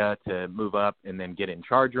Arya to move up and then get in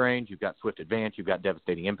charge range. You've got Swift Advance. You've got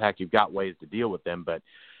Devastating Impact. You've got ways to deal with them. But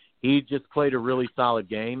he just played a really solid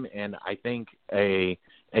game, and I think a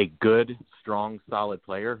good, strong, solid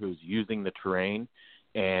player who's using the terrain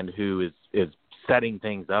and who is setting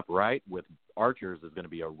things up right with archers is going to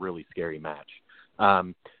be a really scary match.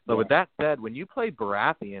 But with that said, when you play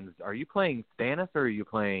Baratheons, are you playing Stannis or are you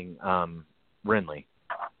playing Renly?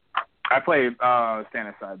 I play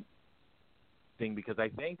Stannis side. Because I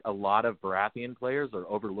think a lot of Baratheon players are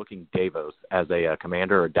overlooking Davos as a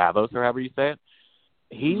commander, or Davos, or however you say it.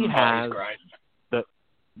 He's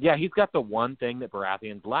got the one thing that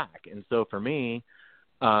Baratheons lack. And so for me,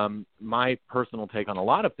 my personal take on a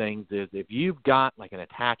lot of things is if you've got like an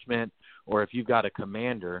attachment or if you've got a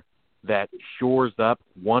commander that shores up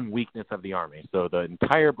one weakness of the army. So the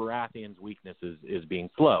entire Baratheon's weakness is being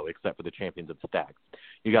slow, except for the Champions of Stacks.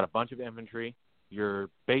 You got a bunch of infantry. Your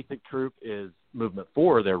basic troop is movement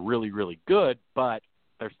 4. They're really, really good, but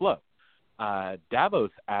they're slow.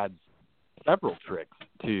 Davos adds several tricks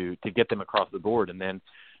to get them across the board. And then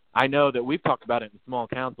I know that we've talked about it in small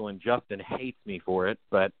council, and Justin hates me for it,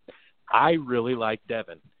 but I really like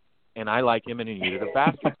Devin, and I like him in a unit of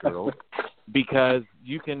Bastard Girls because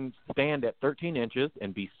you can stand at 13 inches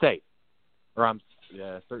and be safe. Or I'm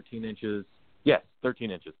 13 inches. Yes,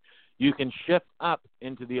 13 inches. You can shift up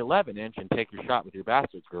into the 11-inch and take your shot with your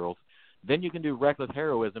Bastards Girls. Then you can do Reckless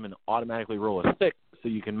Heroism and automatically roll a 6 so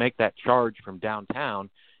you can make that charge from downtown,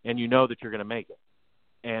 and you know that you're going to make it.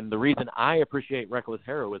 And the reason I appreciate Reckless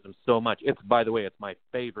Heroism so much, by the way, it's my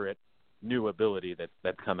favorite new ability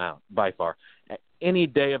that's come out by far. Any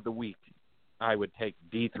day of the week, I would take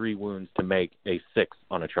D3 wounds to make a 6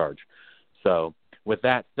 on a charge. So with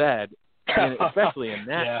that said, and especially in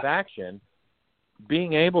that faction,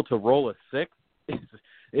 being able to roll a 6,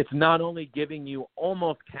 it's not only giving you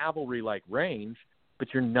almost cavalry-like range,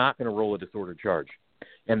 but you're not going to roll a disordered charge.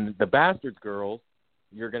 And the Bastards Girls,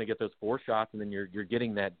 you're going to get those 4 shots, and then you're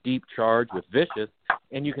getting that deep charge with Vicious,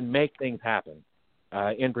 and you can make things happen,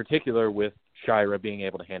 in particular with Shira being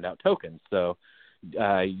able to hand out tokens. So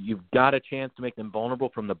you've got a chance to make them vulnerable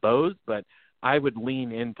from the bows, but I would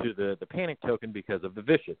lean into the panic token because of the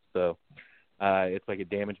Vicious. So it's like a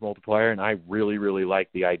damage multiplier, and I really, really like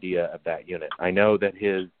the idea of that unit. I know that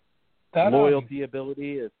his loyalty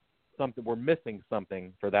ability is something – we're missing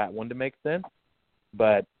something for that one to make sense,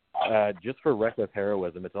 but just for Reckless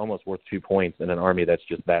Heroism, it's almost worth 2 points in an army that's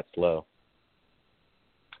just that slow.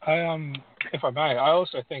 If I may, I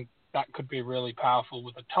also think that could be really powerful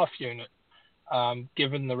with a tough unit.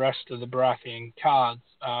 Given the rest of the Baratheon cards,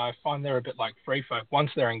 I find they're a bit like Free Folk.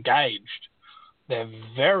 Once they're engaged, they're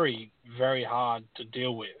very, very hard to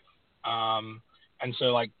deal with. And so,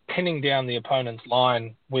 like, pinning down the opponent's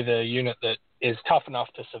line with a unit that is tough enough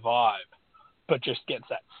to survive, but just gets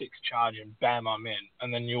that 6 charge and bam, I'm in.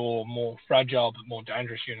 And then your more fragile but more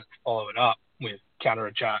dangerous units follow it up with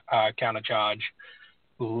countercharge,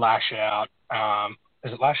 Lash Out.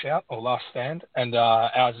 Is it Lash Out or Last Stand? And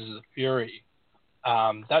ours is the Fury.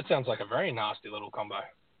 That sounds like a very nasty little combo.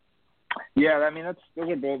 Yeah, I mean those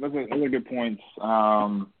are good points.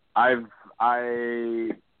 I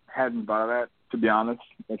hadn't thought of that, to be honest.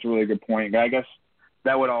 That's a really good point. I guess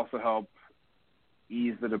that would also help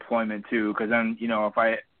ease the deployment too, because then if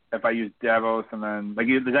I use Davos and then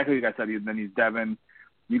exactly like I said, then use Devin,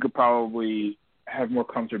 you could probably have more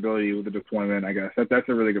comfortability with the deployment. I guess that's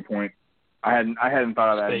a really good point. I hadn't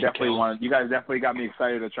thought of that. You guys definitely got me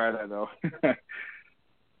excited to try that though.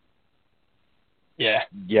 Yeah.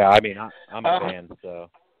 Yeah, I mean, I'm a fan, so.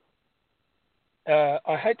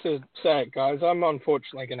 I hate to say it, guys. I'm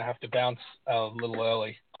unfortunately going to have to bounce a little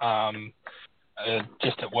early.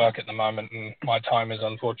 Just at work at the moment, and my time is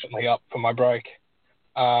unfortunately up for my break.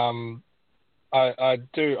 I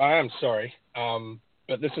am sorry,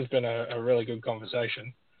 but this has been a really good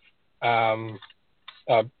conversation.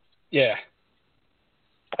 Yeah.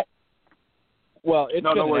 Well, it's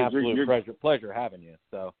been no an worries. absolute pleasure having you.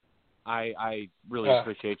 So I really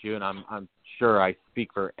appreciate you, and I'm sure I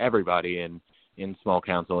speak for everybody in Small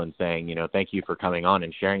Council in saying, you know, thank you for coming on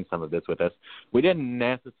and sharing some of this with us. We didn't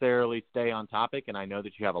necessarily stay on topic, and I know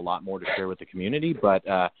that you have a lot more to share with the community, but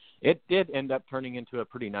it did end up turning into a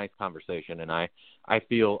pretty nice conversation, and I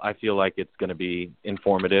feel like it's going to be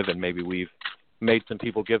informative, and maybe we've made some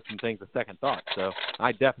people give some things a second thought. So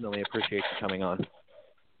I definitely appreciate you coming on.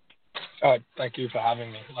 Thank you for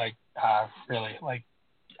having me. Really,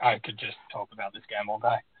 I could just talk about this game all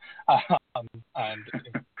day. And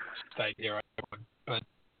if I stayed here, I would, but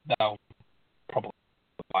that'll probably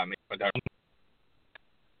buy me.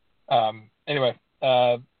 Anyway,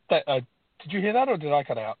 did you hear that, or did I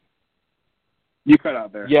cut out? You cut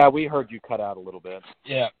out there. Yeah, we heard you cut out a little bit.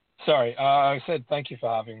 Yeah, sorry. I said thank you for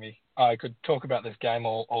having me. I could talk about this game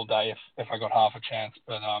all day if I got half a chance,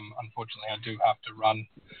 but unfortunately I do have to run.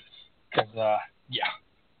 Because,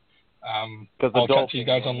 I'll talk to you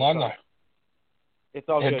guys online, though. It's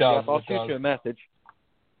all good, Jeff. I'll shoot you a message.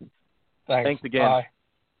 Thanks again. Bye.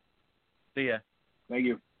 See ya. Thank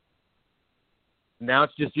you. Now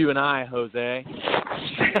it's just you and I, Jose.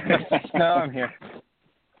 No, I'm here.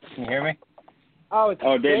 Can you hear me? Oh,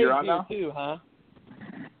 Dave, you're on now? too, huh?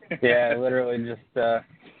 Yeah, I literally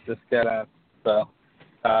just got up. So,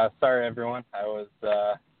 sorry, everyone. I was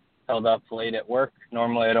held up late at work.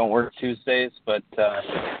 Normally I don't work Tuesdays, but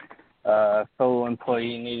a fellow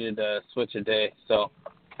employee needed to switch a day, so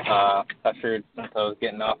I figured since I was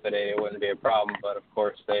getting off at 8 it wouldn't be a problem, but of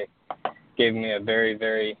course they gave me a very,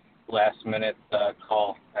 very last minute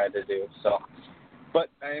call I had to do. So, but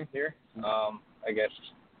I am here. I guess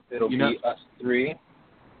it'll be us three.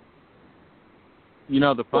 You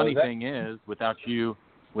know, the funny thing is, without you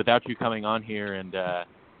coming on here and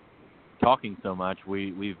talking so much,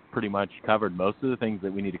 we've pretty much covered most of the things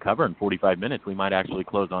that we need to cover in 45 minutes. We might actually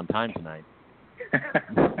close on time tonight.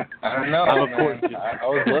 I don't know. Of course, I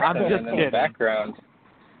was listening in the background.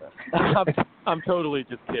 I'm totally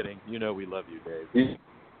just kidding. You know we love you, Dave.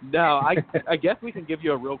 No, I guess we can give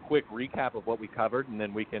you a real quick recap of what we covered, and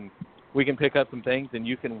then we can pick up some things, and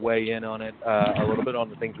you can weigh in on it a little bit on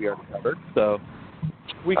the things we already covered. So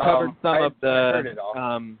we covered some of the. I heard it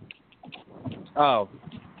all. Oh,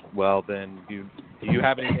 well then, do you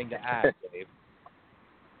have anything to add, Dave?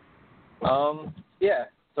 Yeah.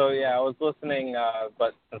 So I was listening,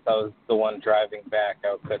 but since I was the one driving back,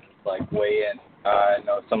 I couldn't weigh in. I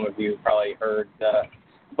know some of you probably heard a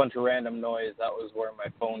bunch of random noise. That was where my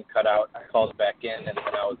phone cut out. I called back in, and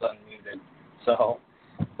then I was unmuted. So,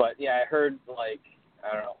 but yeah, I heard I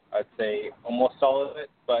don't know, I'd say almost all of it.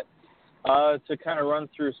 But to kind of run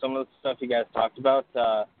through some of the stuff you guys talked about,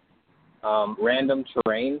 random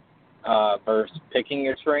terrain versus picking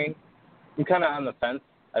your terrain, I'm kind of on the fence.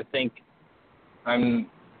 I think I'm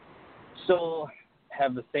still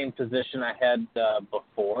have the same position I had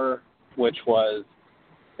before, which was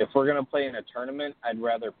if we're going to play in a tournament, I'd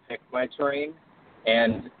rather pick my terrain,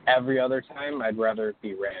 and every other time I'd rather it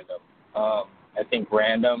be random. I think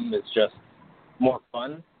random is just more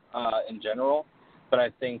fun in general, but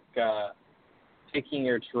I think picking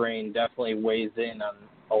your terrain definitely weighs in on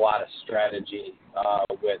a lot of strategy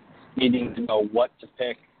with needing to know what to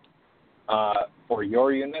pick for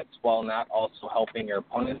your units while not also helping your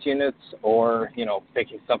opponent's units, or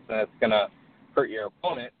picking something that's going to hurt your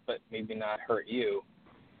opponent but maybe not hurt you.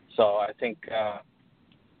 So I think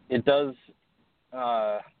it does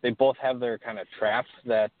they both have their kind of traps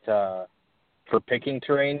that for picking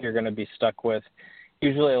terrain you're going to be stuck with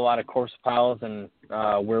usually a lot of coarse piles and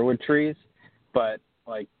weirwood trees, but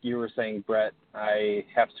like you were saying, Brett, I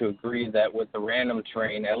have to agree that with the random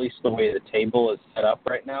terrain, at least the way the table is set up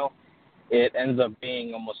right now, it ends up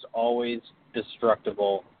being almost always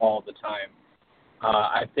destructible all the time.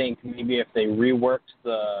 I think maybe if they reworked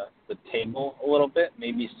the table a little bit,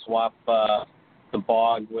 maybe swap the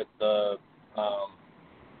bog with the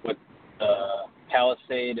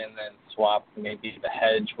palisade, and then swap maybe the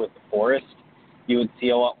hedge with the forest, you would see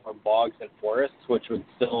a lot more bogs and forests, which would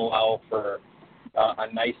still allow for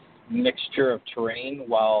a nice mixture of terrain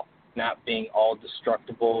while not being all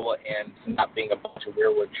destructible and not being a bunch of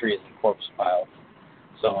weirwood trees and corpse piles.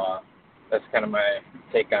 So that's kind of my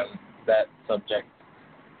take on that subject.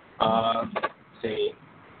 Let's see.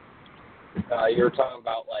 You were talking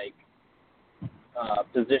about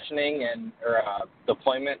positioning and or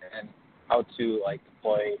deployment and how to like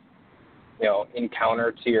deploy, in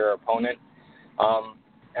counter to your opponent. And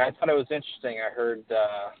I thought it was interesting. I heard,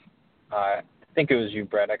 I think it was you,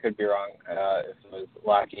 Brett. I could be wrong if it was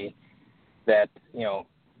Lockie, that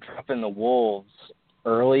dropping the wolves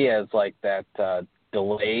early as like that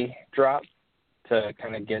delay drop to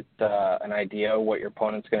kind of get an idea of what your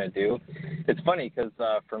opponent's going to do. It's funny because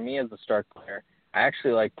for me as a Stark player, I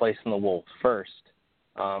actually like placing the wolves first.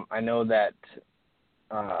 I know that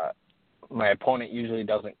my opponent usually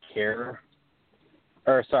doesn't care.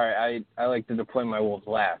 Or sorry, I like to deploy my wolves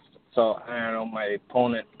last. So I don't know, my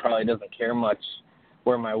opponent probably doesn't care much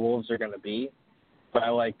where my wolves are going to be, but I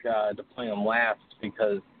like deploying them last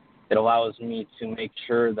because it allows me to make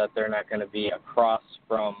sure that they're not going to be across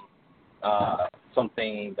from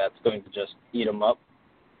something that's going to just eat them up.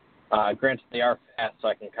 Granted, they are fast, so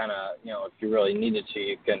I can kind of, if you really needed to,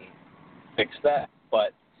 you can fix that.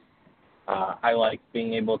 But I like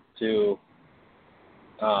being able to,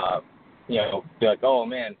 be like, oh,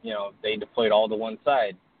 man, they deployed all to one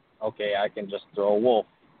side. Okay, I can just throw a wolf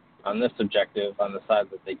on this objective on the side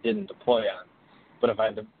that they didn't deploy on. But if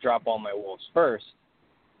I drop all my wolves first,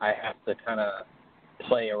 I have to kind of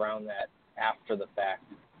play around that after the fact.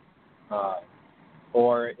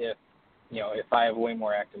 Or if I have way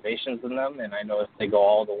more activations than them and I know if they go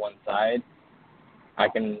all to one side, I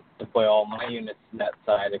can deploy all my units to that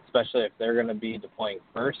side, especially if they're going to be deploying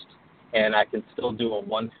first, and I can still do a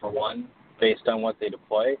 1-for-1 based on what they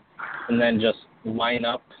deploy, and then just line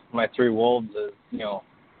up my 3 wolves as,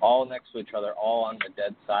 all next to each other, all on the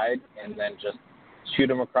dead side, and then just shoot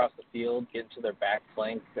them across the field, get to their back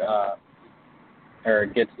flank, or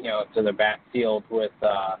get, to their back field with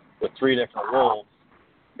 3 different wolves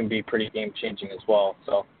can be pretty game-changing as well.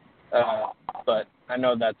 So, but I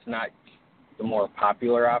know that's not the more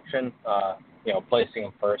popular option. Placing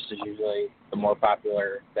them first is usually the more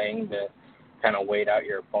popular thing to kind of wait out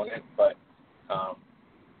your opponent, but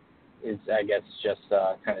is, I guess, just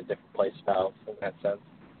kind of different play styles in that sense.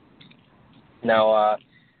 Now,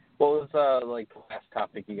 what was like the last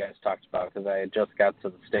topic you guys talked about? Because I had just got to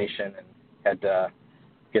the station and had to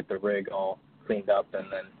get the rig all cleaned up and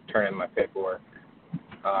then turn in my paperwork.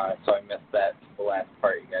 So I missed the last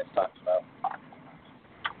part you guys talked about.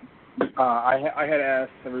 I had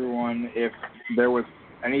asked everyone if there was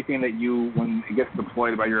anything that when it gets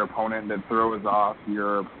deployed by your opponent, that throws off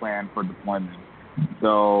your plan for deployment.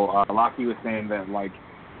 So Lockie was saying that like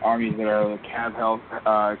armies that are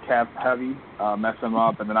cav heavy mess them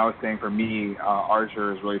up, and then I was saying for me,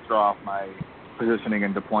 archers really throw off my positioning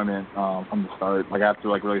and deployment from the start. Like I have to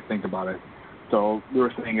like really think about it. So we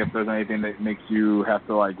were saying if there's anything that makes you have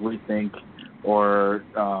to like rethink or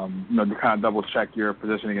to kind of double check your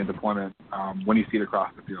positioning and deployment when you see it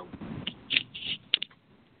across the field.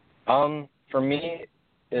 For me,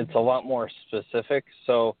 it's a lot more specific.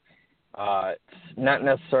 So it's not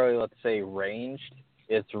necessarily, let's say, ranged.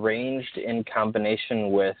 It's ranged in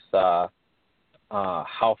combination with how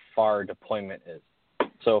far deployment is.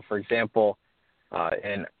 So, for example,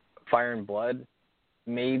 in Fire and Blood,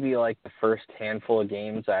 maybe like the first handful of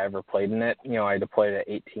games I ever played in it, I deployed at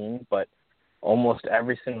 18, but almost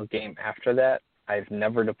every single game after that, I've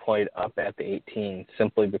never deployed up at the 18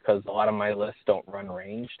 simply because a lot of my lists don't run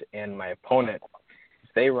ranged, and my opponent, if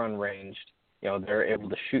they run ranged, they're able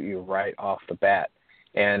to shoot you right off the bat.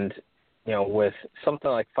 And, with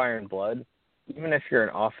something like Fire and Blood, even if you're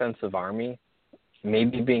an offensive army,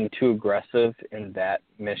 maybe being too aggressive in that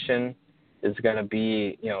mission is going to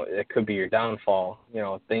be, it could be your downfall.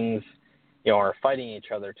 Things, are fighting each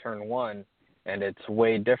other turn one, and it's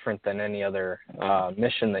way different than any other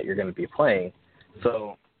mission that you're going to be playing.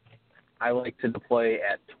 So I like to deploy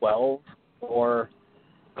at 12 or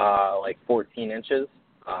like 14 inches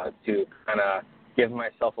to kind of give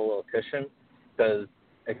myself a little cushion, because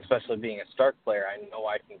especially being a Stark player, I know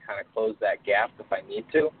I can kind of close that gap if I need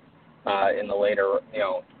to in the later,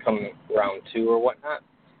 coming round 2 or whatnot.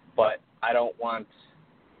 But I don't want,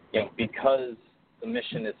 because the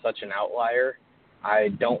mission is such an outlier, I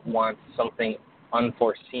don't want something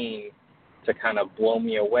unforeseen to kind of blow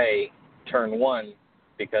me away turn 1,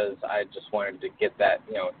 because I just wanted to get that,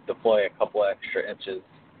 deploy a couple extra inches,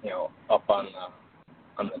 up on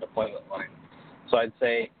the deployment line. So I'd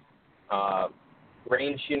say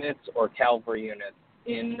range units or cavalry units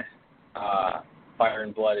in Fire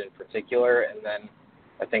and Blood in particular, and then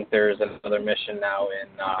I think there's another mission now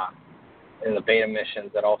in the beta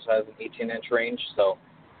missions that also has an 18-inch range. So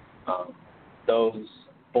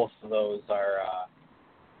both of those are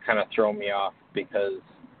kind of throw me off, because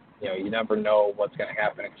you never know what's going to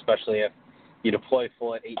happen, especially if you deploy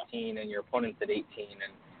full at 18 and your opponent's at 18,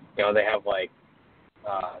 and they have like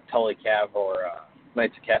Tully Cav or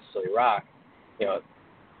Knights of Casterly Rock,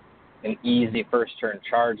 an easy first turn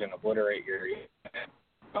charge and obliterate your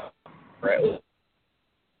right.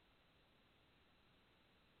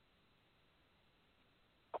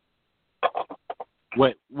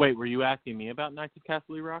 Wait, were you asking me about Knights of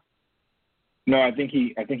Casterly Rock? No, I think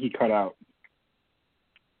he cut out.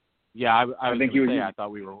 Yeah, I think he was. I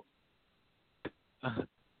thought we were.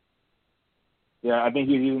 Yeah, I think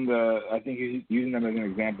he's using them as an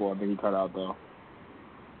example. I think he cut out though.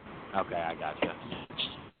 Okay, I gotcha.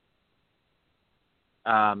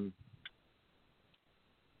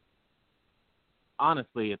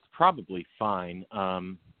 Honestly, it's probably fine.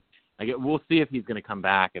 We'll see if he's going to come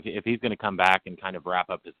back. If he's going to come back and kind of wrap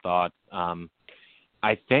up his thoughts.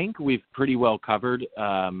 I think we've pretty well covered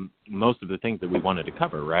most of the things that we wanted to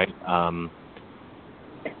cover, right?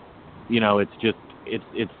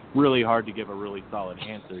 It's really hard to give a really solid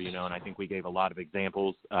answer, and I think we gave a lot of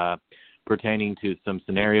examples pertaining to some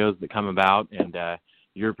scenarios that come about and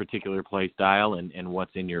your particular play style and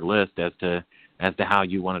what's in your list as to how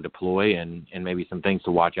you want to deploy and maybe some things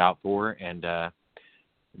to watch out for, and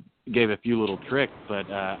gave a few little tricks, but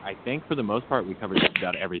I think for the most part we covered just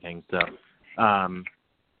about everything. So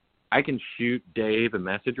I can shoot Dave a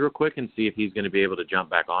message real quick and see if he's going to be able to jump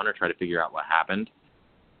back on or try to figure out what happened.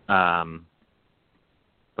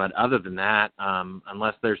 But other than that,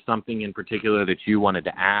 unless there's something in particular that you wanted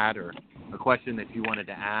to add or a question that you wanted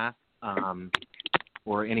to ask,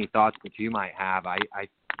 or any thoughts that you might have, I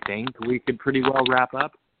think we could pretty well wrap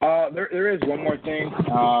up. There is one more thing.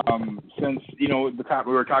 Since we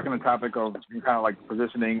were talking the topic of kind of like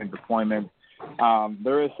positioning and deployment,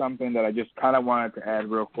 there is something that I just kind of wanted to add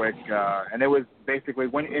real quick, and it was basically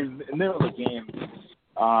when in the middle of the game,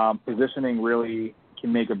 positioning really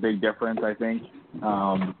can make a big difference. I think.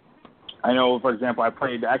 I know, for example, I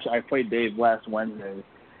played Dave last Wednesday,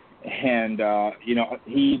 and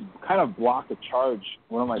he kind of blocked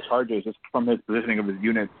one of my charges just from his positioning of his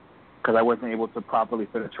units, because I wasn't able to properly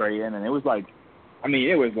fit a tray in, and it was like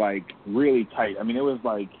really tight. I mean, it was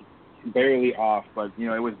like barely off, but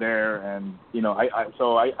it was there, and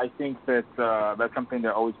I think that that's something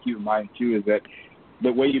to always keep in mind too, is that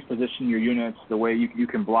the way you position your units, the way you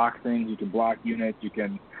can block things, you can block units, you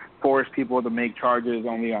can force people to make charges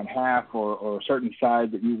only on half or a certain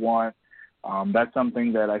side that you want. That's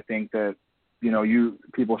something that I think that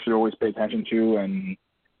people should always pay attention to, and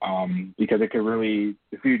because it could really,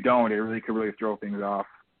 if you don't, it really could really throw things off.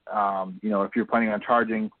 If you're planning on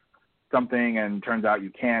charging something and turns out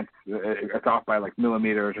you can't, it's off by like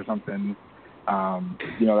millimeters or something.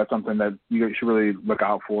 That's something that you should really look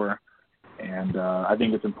out for. And I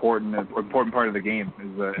think it's important. An important part of the game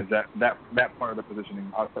is that part of the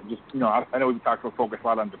positioning. Just I know we've focus a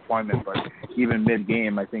lot on deployment, but even mid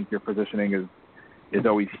game, I think your positioning is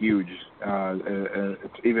always huge.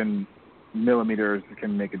 It's even millimeters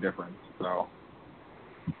can make a difference. So.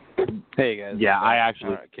 Hey guys. Yeah, I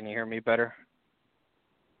actually. Can you hear me better?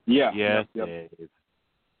 Yeah. Yes, yep. Dave.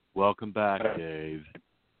 Welcome back, Dave.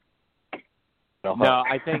 No,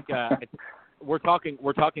 I think we're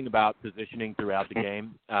talking about positioning throughout the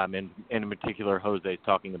game, and in particular, Jose's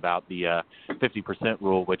talking about the 50%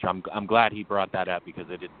 rule, which I'm glad he brought that up, because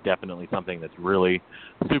it is definitely something that's really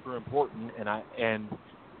super important. And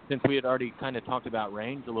since we had already kind of talked about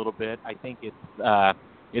range a little bit, I think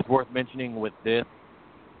it's worth mentioning with this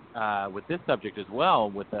subject as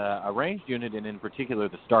well, with a ranged unit, and in particular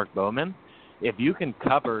the Stark Bowman. If you can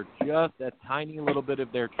cover just a tiny little bit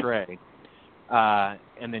of their tray,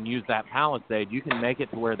 and then use that palisade, you can make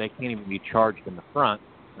it to where they can't even be charged in the front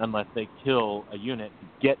unless they kill a unit to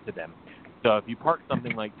get to them. So if you park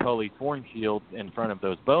something like Tully Sworn Shields in front of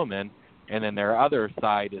those bowmen, and then their other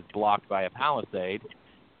side is blocked by a palisade,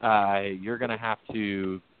 you're going to have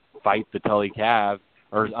to fight the Tully the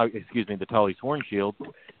Tully Sworn Shields,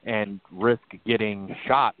 and risk getting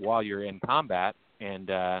shot while you're in combat, and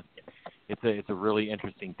it's a really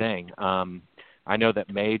interesting thing. I know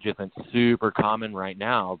that Mage isn't super common right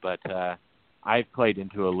now, but I've played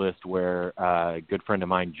into a list where a good friend of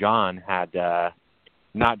mine, John, had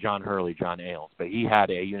not John Hurley, John Ailes, but he had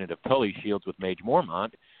a unit of Tully Shields with Mage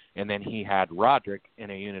Mormont, and then he had Roderick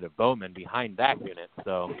in a unit of Bowmen behind that unit.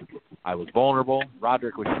 So I was vulnerable.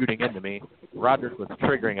 Roderick was shooting into me. Roderick was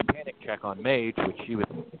triggering a panic check on Mage, which she was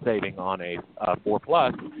saving on a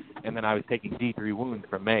 4+, and then I was taking D3 wounds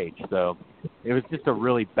from Mage. So it was just a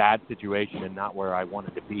really bad situation and not where I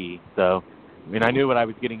wanted to be. So, I knew what I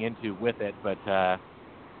was getting into with it, but,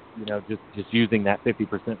 just using that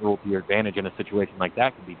 50% rule to your advantage in a situation like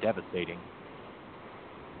that can be devastating.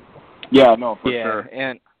 Yeah, no, for Yeah, sure.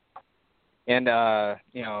 and you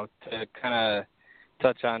know, to kind of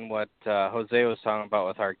touch on what Jose was talking about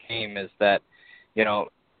with our game is that, you know,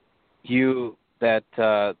 the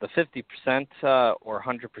 50% or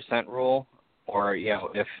 100% rule, or, you know,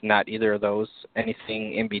 if not either of those,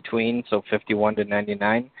 anything in between, so 51 to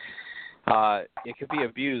 99, it could be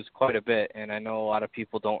abused quite a bit, and I know a lot of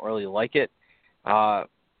people don't really like it.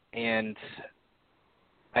 And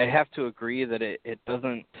I have to agree that it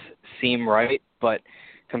doesn't seem right, but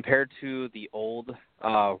compared to the old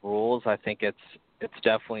rules, I think it's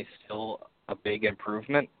definitely still a big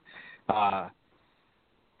improvement,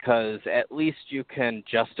 because at least you can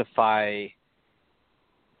justify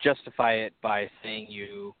it by saying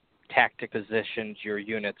you tactic positioned your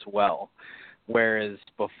units well, whereas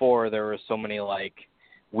before there were so many like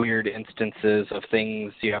weird instances of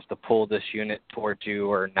things you have to pull this unit towards you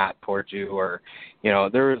or not towards you, or, you know,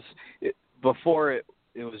 before it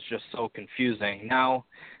was just so confusing. Now,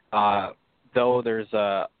 though there's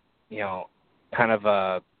a, you know, kind of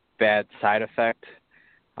a bad side effect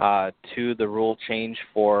to the rule change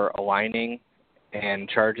for aligning and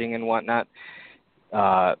charging and whatnot,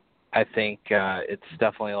 I think it's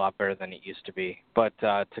definitely a lot better than it used to be. But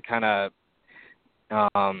to kind of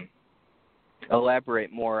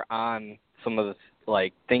elaborate more on some of the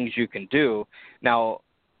like things you can do. Now,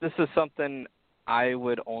 this is something I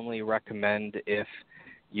would only recommend if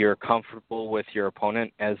you're comfortable with your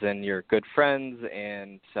opponent, as in you're good friends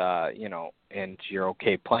and you know, and you're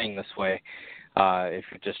okay playing this way. If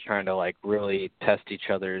you're just trying to like really test each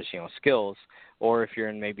other's, you know, skills, or if you're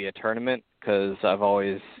in maybe a tournament, because I've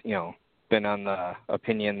always, you know, been on the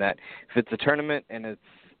opinion that if it's a tournament and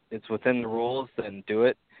it's within the rules, then do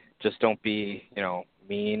it. Just don't be, you know,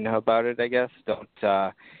 mean about it, I guess. Don't,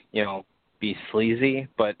 you know, be sleazy.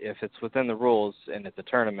 But if it's within the rules and it's a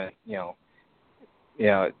tournament, you know,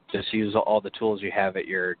 just use all the tools you have at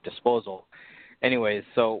your disposal. Anyways,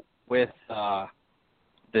 so with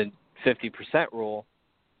the 50% rule,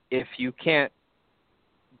 if you can't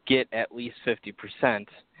get at least 50%,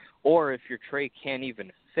 or if your tray can't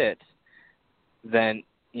even fit, then,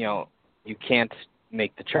 you know, you can't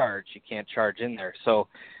make the charge. You can't charge in there. So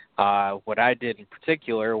what I did in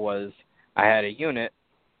particular was I had a unit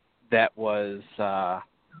that was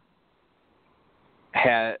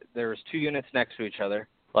there was two units next to each other,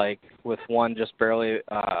 like with one just barely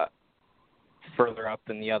further up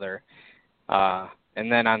than the other.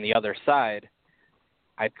 And then on the other side,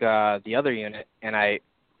 I got the other unit, and I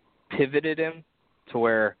pivoted him to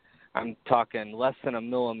where I'm talking less than a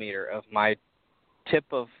millimeter of my tip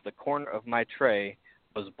of the corner of my tray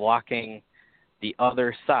was blocking the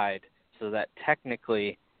other side, so that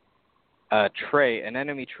technically an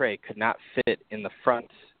enemy tray could not fit in the front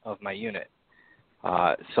of my unit.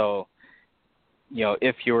 So, you know,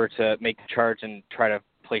 if you were to make a charge and try to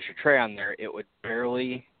place your tray on there, it would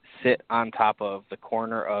barely sit on top of the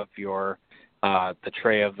corner of your the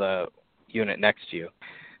tray of the unit next to you,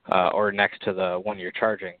 or next to the one you're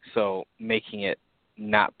charging, so making it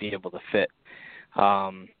not be able to fit.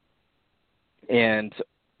 And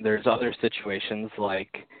there's other situations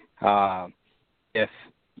like if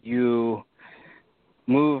you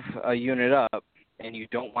move a unit up and you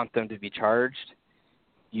don't want them to be charged,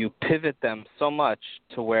 you pivot them so much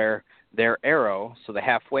to where their arrow, so the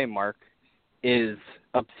halfway mark, is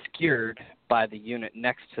obscured by the unit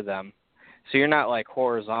next to them. So you're not like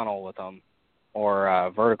horizontal with them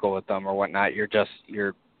or vertical with them or whatnot.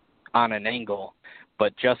 You're on an angle,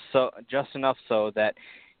 but just enough so that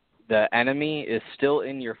the enemy is still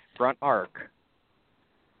in your front arc.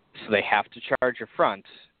 So they have to charge your front.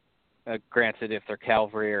 Granted, if they're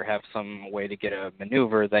cavalry or have some way to get a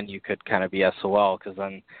maneuver, then you could kind of be SOL, because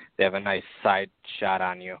then they have a nice side shot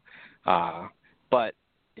on you. But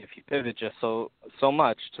if you pivot just so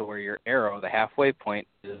much to where your arrow, the halfway point,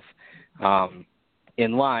 is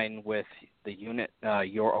in line with the unit,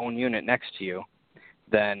 your own unit next to you,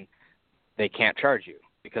 then they can't charge you,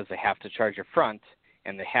 because they have to charge your front,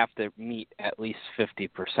 and they have to meet at least 50%.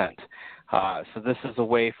 So this is a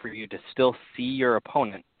way for you to still see your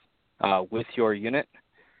opponent with your unit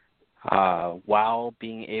while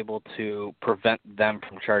being able to prevent them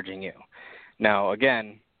from charging you. Now,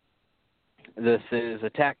 again, this is a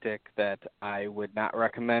tactic that I would not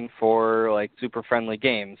recommend for like super friendly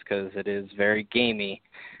games, because it is very gamey.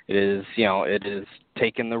 It is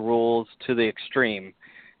taking the rules to the extreme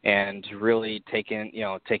and really taking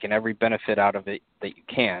every benefit out of it that you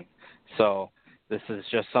can. So this is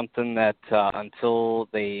just something that until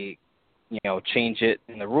they change it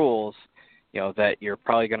in the rules, that you're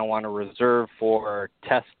probably going to want to reserve for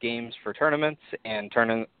test games for tournaments and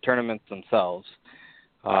tournaments themselves.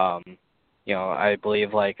 I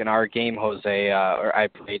believe like in our game, Jose, or I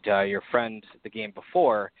played your friend the game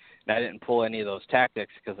before, and I didn't pull any of those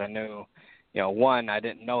tactics because I knew, one, I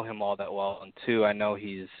didn't know him all that well, and two, I know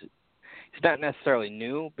he's not necessarily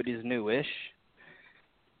new, but he's newish,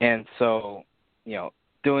 and so,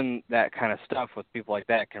 doing that kind of stuff with people like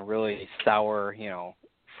that can really sour,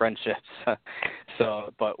 friendships.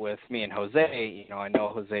 But with me and Jose, I know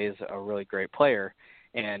Jose is a really great player,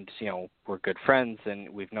 and we're good friends, and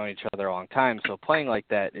we've known each other a long time. So playing like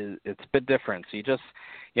that it's a bit different. So you just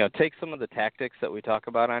take some of the tactics that we talk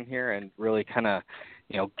about on here and really kind of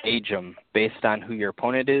gauge them based on who your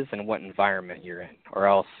opponent is and what environment you're in, or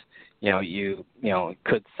else you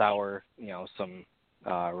could sour some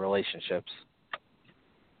relationships.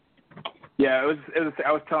 Yeah, it was.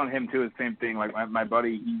 I was telling him too the same thing. Like my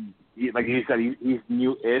buddy, he like he said, he's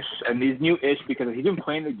new-ish, and he's new-ish because he's been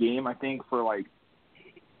playing the game. I think for like,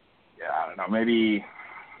 I don't know, maybe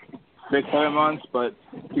 6-7 months, but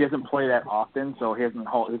he doesn't play that often, so he doesn't have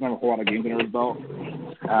a whole lot of games under his belt.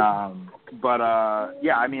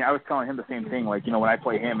 Yeah, I mean, I was telling him the same thing. Like, when I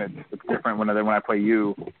play him, it's different when I play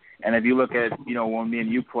you. And if you look at, when me and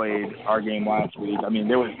you played our game last week, I mean,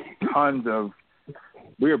 there was tons of.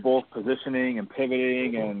 We were both positioning and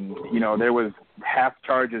pivoting, and there was half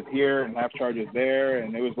charges here and half charges there,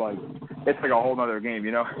 and it was like it's like a whole other game,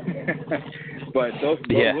 But those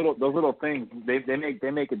little things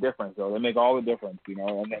they make a difference, though. They make all the difference, and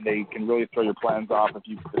then they can really throw your plans off if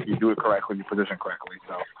you do it correctly, you position correctly.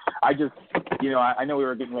 So I just I know we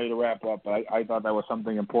were getting ready to wrap up, but I thought that was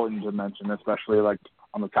something important to mention, especially like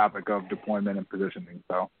on the topic of deployment and positioning.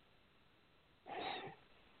 So.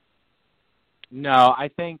 No, I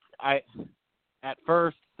think at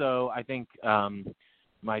first, I think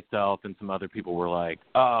myself and some other people were like,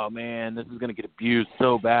 oh man, this is going to get abused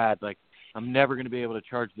so bad. Like, I'm never going to be able to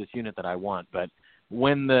charge this unit that I want. But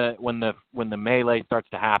when the melee starts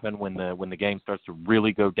to happen, when the game starts to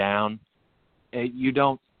really go down, you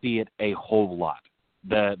don't see it a whole lot.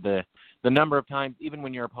 The number of times, even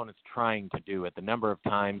when your opponent's trying to do it, the number of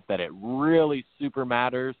times that it really super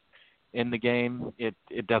matters in the game, it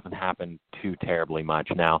doesn't happen too terribly much.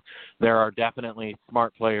 Now, there are definitely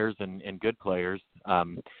smart players and good players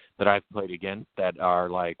that I've played against that are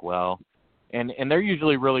like, well, and they're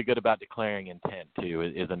usually really good about declaring intent too,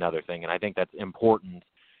 is another thing. And I think that's important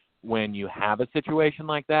when you have a situation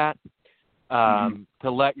like that,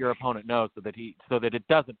 to let your opponent know so that it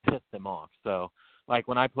doesn't piss them off. So, like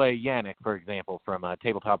when I play Yannick, for example, from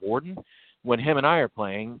Tabletop Warden, when him and I are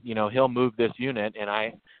playing, he'll move this unit, and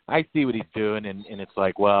I see what he's doing, and it's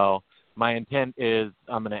like, well, my intent is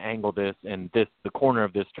I'm going to angle this, and the corner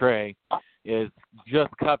of this tray is just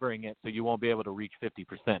covering it so you won't be able to reach 50%.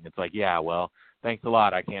 And it's like, yeah, well, thanks a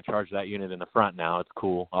lot. I can't charge that unit in the front now. It's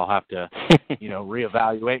cool. I'll have to,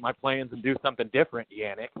 reevaluate my plans and do something different,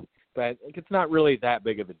 Yannick. But it's not really that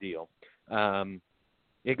big of a deal.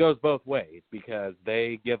 It goes both ways because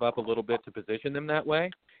they give up a little bit to position them that way.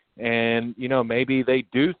 And, maybe they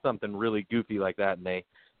do something really goofy like that, and they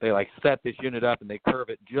like set this unit up and they curve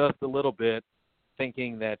it just a little bit,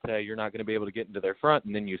 thinking that you're not going to be able to get into their front,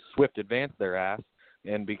 and then you swift advance their ass.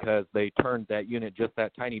 And because they turned that unit just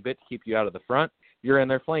that tiny bit to keep you out of the front, you're in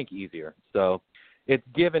their flank easier. So it's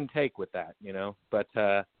give and take with that, But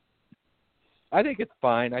I think it's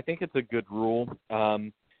fine. I think it's a good rule.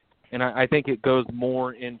 And I think it goes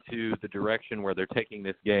more into the direction where they're taking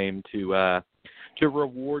this game to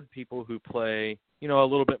reward people who play, a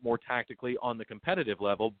little bit more tactically on the competitive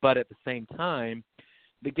level. But at the same time,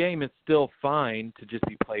 the game is still fine to just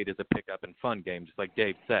be played as a pickup and fun game, just like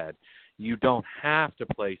Dave said. You don't have to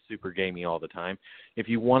play super gamey all the time. If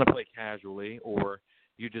you want to play casually, or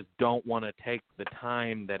you just don't want to take the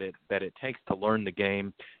time that it takes to learn the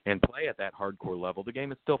game and play at that hardcore level, the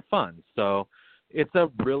game is still fun. So it's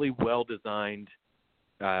a really well-designed,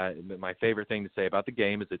 my favorite thing to say about the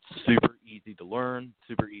game is it's super easy to learn,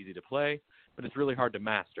 super easy to play, but it's really hard to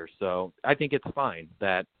master. So I think it's fine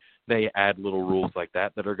that they add little rules like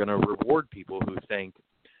that are going to reward people who think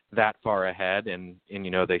that far ahead and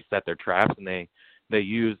they set their traps and they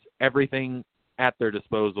use everything at their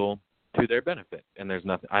disposal to their benefit. And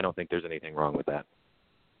I don't think there's anything wrong with that.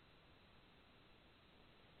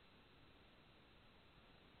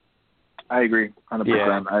 I agree, 100%.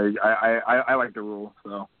 Yeah. I like the rule,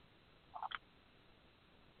 so.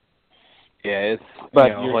 Yeah, it's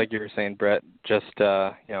like you were saying, Brett. Just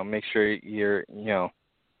make sure your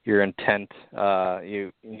intent.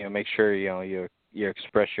 Make sure you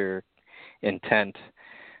express your intent,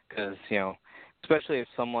 because especially if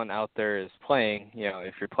someone out there is playing.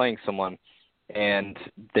 If you're playing someone and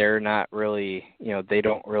they're not really, they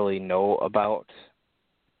don't really know about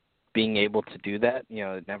being able to do that.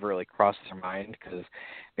 It never really crossed their mind because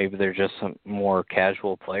maybe they're just a more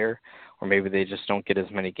casual player, or maybe they just don't get as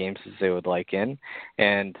many games as they would like in.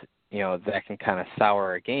 And, that can kind of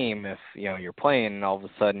sour a game if, you're playing and all of a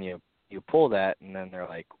sudden you pull that, and then they're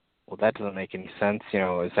like, well, that doesn't make any sense.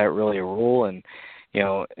 Is that really a rule? And,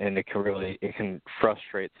 and it can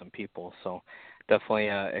frustrate some people. So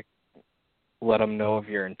definitely let them know of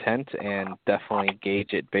your intent and definitely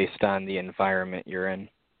gauge it based on the environment you're in.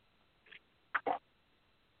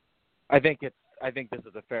 I think this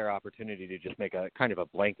is a fair opportunity to just make a kind of a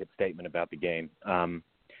blanket statement about the game.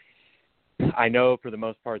 I know for the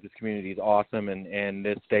most part this community is awesome, and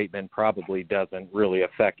this statement probably doesn't really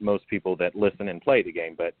affect most people that listen and play the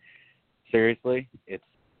game. But seriously, it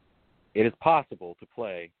is possible to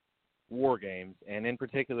play war games, and in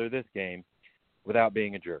particular this game, without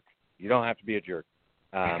being a jerk. You don't have to be a jerk,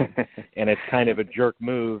 and it's kind of a jerk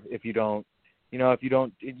move if you don't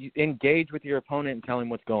engage with your opponent and tell him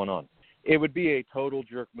what's going on. It would be a total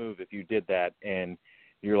jerk move if you did that and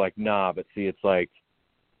you're like, nah, but see, it's like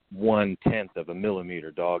 1/10 of a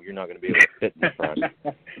millimeter, dog. You're not going to be able to fit in the front.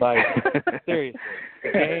 Like, seriously,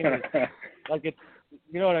 the game is like, it's,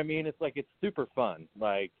 you know what I mean? It's like, it's super fun.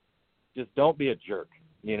 Like, just don't be a jerk.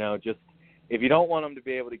 Just if you don't want them to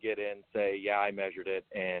be able to get in, say, yeah, I measured it,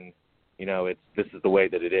 and this is the way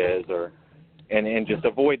that it is, and just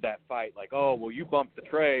avoid that fight. Like, oh, well, you bumped the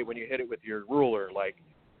tray when you hit it with your ruler. Like,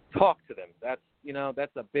 talk to them. That's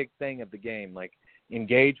a big thing of the game. Like,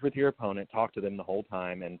 engage with your opponent, talk to them the whole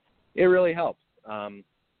time, and it really helps.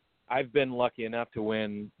 I've been lucky enough to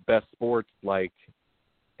win Best Sports like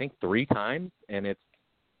I think 3 times, and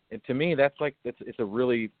to me that's like it's a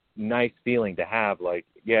really nice feeling to have. Like,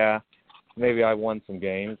 yeah, maybe I won some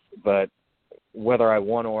games, but whether I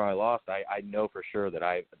won or I lost, I know for sure that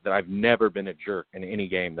I've never been a jerk in any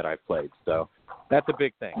game that I've played. So that's a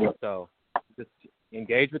big thing. So just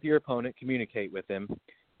engage with your opponent, communicate with them.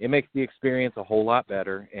 It makes the experience a whole lot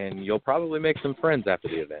better, and you'll probably make some friends after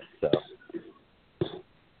the event. So,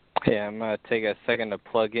 yeah, I'm going to take a second to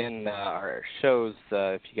plug in our shows.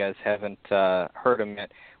 If you guys haven't heard them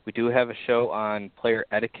yet, we do have a show on player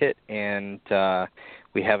etiquette, and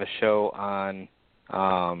we have a show on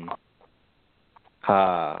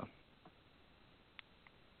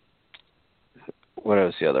what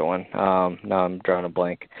was the other one? Now I'm drawing a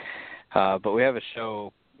blank. But we have a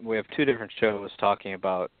show. We have 2 different shows talking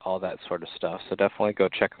about all that sort of stuff. So definitely go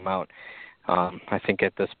check them out. I think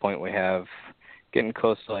at this point we have getting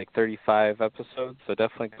close to like 35 episodes. So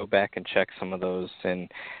definitely go back and check some of those. And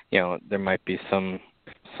there might be some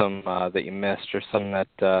that you missed, or some that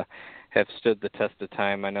have stood the test of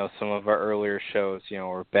time. I know some of our earlier shows,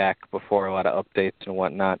 were back before a lot of updates and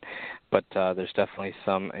whatnot. But there's definitely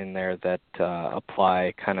some in there that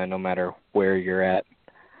apply kind of no matter where you're at.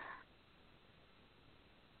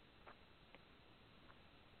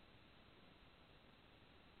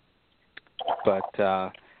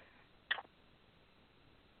 But,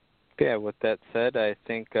 yeah, with that said, I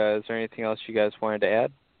think, is there anything else you guys wanted to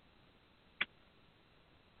add?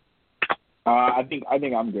 I think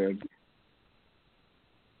I'm good.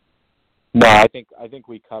 No, I think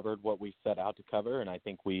we covered what we set out to cover, and I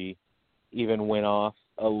think we even went off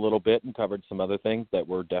a little bit and covered some other things that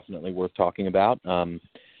were definitely worth talking about.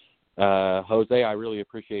 Jose, I really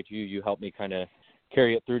appreciate you. You helped me kind of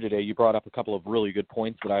carry it through today. You brought up a couple of really good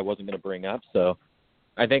points that I wasn't going to bring up. So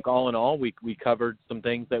I think all in all, we covered some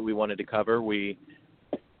things that we wanted to cover. We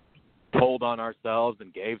told on ourselves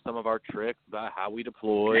and gave some of our tricks about how we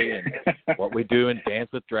deploy and what we do in Dance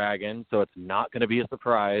with Dragons. So it's not going to be a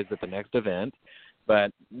surprise at the next event.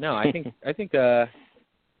 But no, I think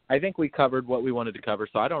we covered what we wanted to cover.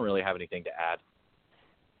 So I don't really have anything to add.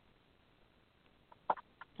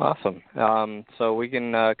 Awesome. So we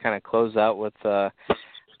can kind of close out with a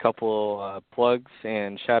couple plugs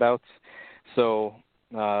and shout-outs. So,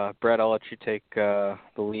 Brett, I'll let you take the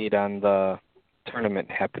lead on the tournament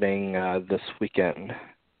happening this weekend.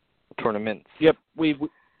 Tournaments. Yep, we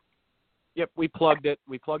plugged it.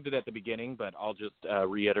 We plugged it at the beginning, but I'll just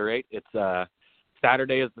reiterate. It's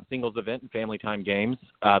Saturday is the singles event in Family Time Games.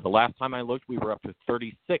 The last time I looked, we were up to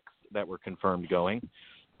 36 that were confirmed going.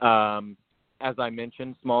 As I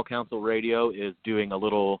mentioned, Small Council Radio is doing a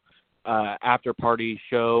little after-party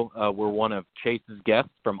show. We're one of Chase's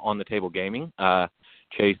guests from On the Table Gaming.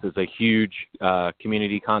 Chase is a huge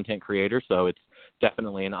community content creator, so it's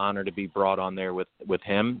definitely an honor to be brought on there with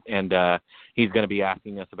him. And he's going to be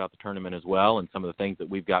asking us about the tournament as well and some of the things that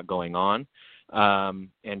we've got going on.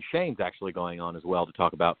 And Shane's actually going on as well to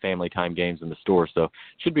talk about Family Time Games in the store. So it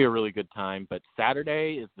should be a really good time. But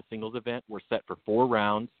Saturday is the singles event. We're set for 4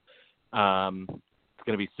 rounds. It's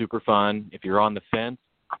going to be super fun. If you're on the fence,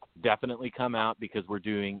 definitely come out because we're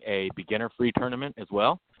doing a beginner-free tournament as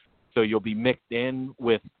well. So you'll be mixed in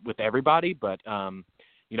with everybody, but I'm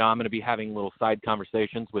going to be having little side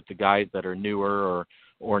conversations with the guys that are newer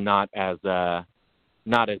or not as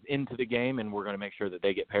into the game, and we're going to make sure that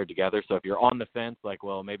they get paired together. So if you're on the fence, like,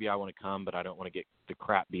 well, maybe I want to come, but I don't want to get the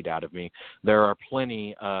crap beat out of me, there are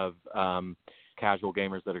plenty of casual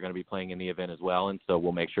gamers that are going to be playing in the event as well, and so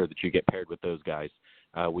we'll make sure that you get paired with those guys.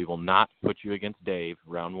 We will not put you against Dave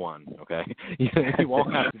round one, okay? You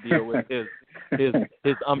won't have to deal with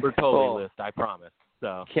his Umbertoli list, I promise.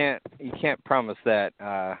 So you can't promise that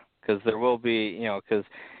because there will be, because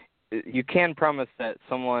you can promise that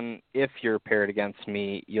someone, if you're paired against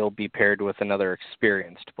me, you'll be paired with another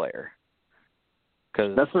experienced player.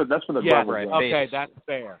 Cause that's for the right. Okay, that's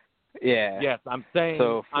fair. Yeah. Yes, I'm saying.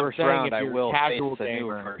 So first round, I will face a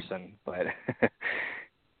gamer, new person, but.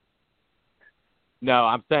 No,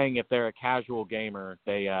 I'm saying if they're a casual gamer,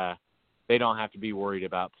 they don't have to be worried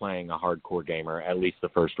about playing a hardcore gamer at least the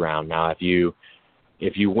first round. Now, if you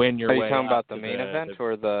win your way, are you talking about the main event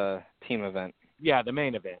or the team event? Yeah, the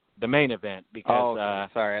main event. The main event because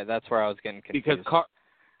okay. Sorry, that's where I was getting confused. Because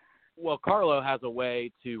Carlo has a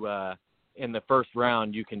way to in the first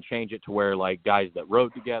round you can change it to where like guys that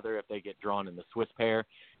rode together, if they get drawn in the Swiss pair,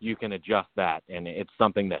 you can adjust that, and it's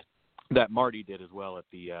something that Marty did as well at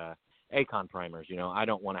the Acon primers. I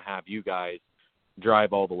don't want to have you guys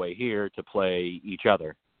drive all the way here to play each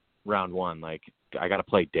other round one. Like, I got to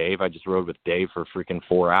play Dave. I just rode with Dave for freaking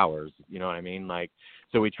 4 hours. You know what I mean? Like,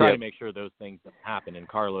 so we try to make sure those things don't happen, and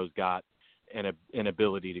Carlo's got an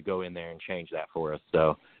ability to go in there and change that for us.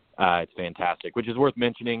 So it's fantastic, which is worth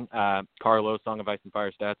mentioning. Carlo, Song of Ice and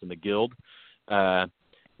Fire Stats, and the Guild,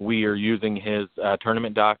 we are using his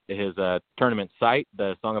tournament site,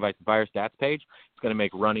 the Song of Ice and Fire Stats page. It's going to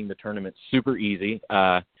make running the tournament super easy.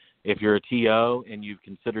 If you're a TO and you've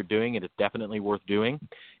considered doing it, it's definitely worth doing.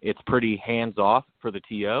 It's pretty hands-off for the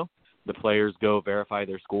TO. The players go verify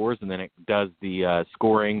their scores, and then it does the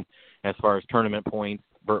scoring as far as tournament points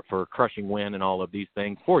for crushing win and all of these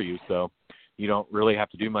things for you. So you don't really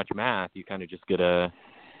have to do much math. You kind of just get to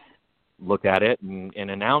look at it and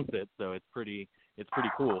announce it. So it's pretty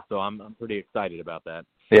cool. So I'm pretty excited about that.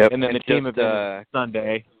 Yep. And then the team event is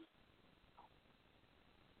Sunday,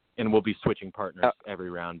 and we'll be switching partners every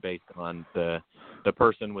round based on the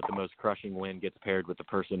person with the most crushing win gets paired with the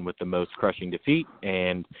person with the most crushing defeat,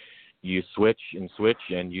 and you switch,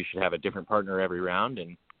 and you should have a different partner every round,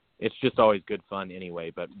 and it's just always good fun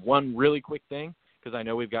anyway. But one really quick thing, because I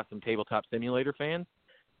know we've got some Tabletop Simulator fans,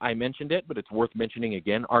 I mentioned it, but it's worth mentioning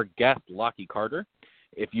again. Our guest, Lockie Carter,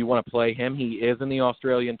 if you want to play him, he is in the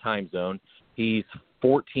Australian time zone. He's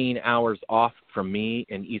 14 hours off from me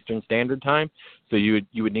in Eastern Standard Time, so you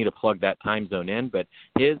would need to plug that time zone in. But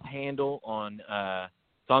his handle on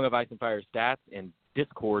Song of Ice and Fire Stats and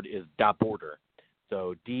Discord is DaBorder.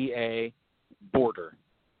 So D-A Border,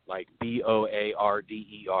 like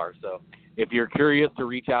B-O-A-R-D-E-R. So if you're curious to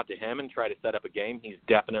reach out to him and try to set up a game, he's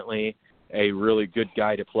definitely a really good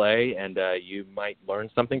guy to play, and you might learn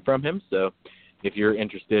something from him. So if you're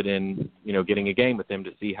interested in, getting a game with him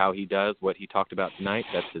to see how he does what he talked about tonight,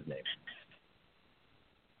 that's his name.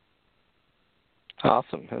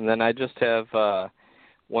 Awesome. And then I just have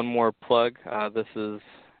one more plug. This is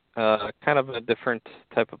kind of a different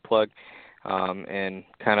type of plug, and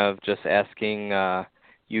kind of just asking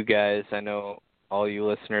you guys, I know all you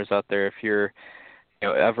listeners out there, if you're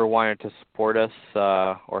ever wanted to support us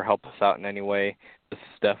or help us out in any way, this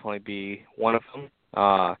will definitely be one of them.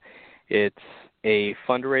 It's a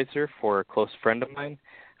fundraiser for a close friend of mine.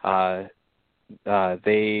 Her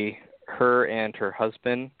and her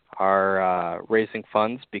husband are raising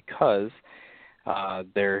funds because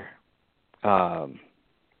their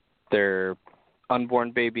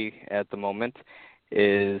unborn baby at the moment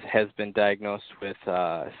has been diagnosed with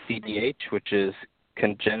CDH, which is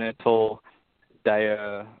congenital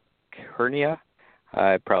diahernia.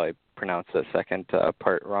 I probably pronounced the second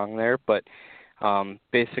part wrong there, but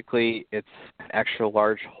basically it's an extra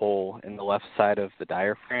large hole in the left side of the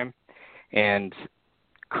diaphragm, and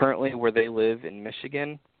currently where they live in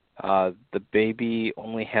Michigan, the baby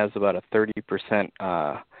only has about a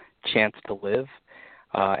 30% chance to live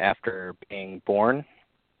after being born.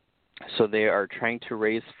 So they are trying to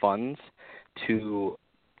raise funds to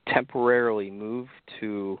temporarily move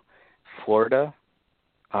to Florida,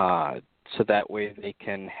 so that way they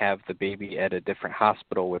can have the baby at a different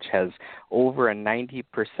hospital, which has over a 90%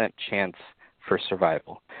 chance for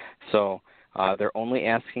survival. So They're only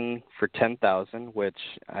asking for 10,000, which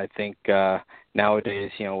I think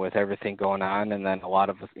nowadays, with everything going on, and then a lot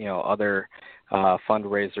of other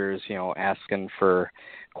fundraisers, asking for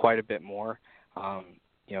quite a bit more.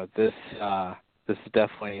 This is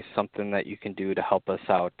definitely something that you can do to help us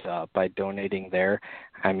out by donating there.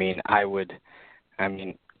 I would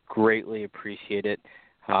greatly appreciate it.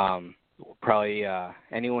 Probably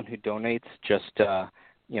anyone who donates, just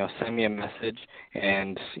send me a message,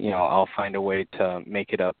 and I'll find a way to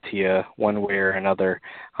make it up to you one way or another.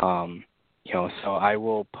 So I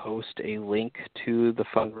will post a link to the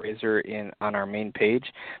fundraiser on our main page.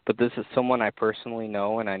 But this is someone I personally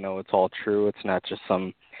know, and I know it's all true. It's not just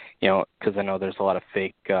some, because I know there's a lot of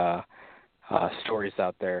fake stories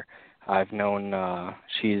out there. I've known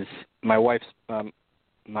she's my wife's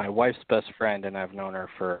best friend, and I've known her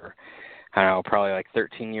for, I don't know, probably like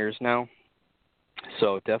 13 years now.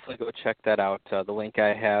 So definitely go check that out. The link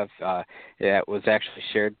I have, it was actually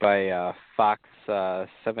shared by Fox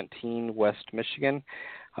 17 West Michigan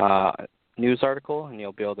news article, and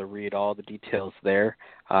you'll be able to read all the details there.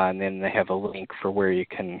 And then they have a link for where you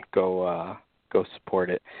can go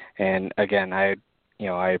support it. And again, I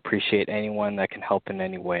appreciate anyone that can help in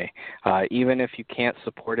any way. Even if you can't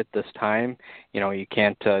support it this time, you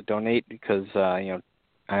can't donate because I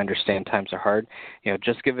understand times are hard.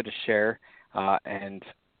 Just give it a share. And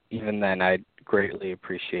even then, I'd greatly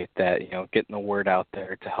appreciate that, getting the word out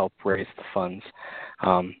there to help raise the funds.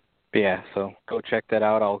 So go check that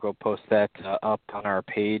out. I'll go post that up on our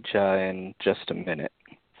page in just a minute.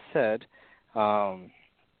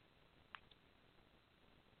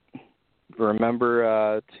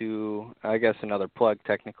 Remember I guess another plug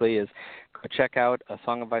technically is go check out A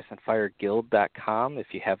Song of Ice and Fire Guild.com if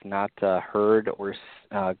you have not heard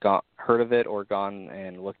of it or gone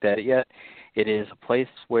and looked at it yet. It is a place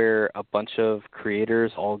where a bunch of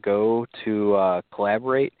creators all go to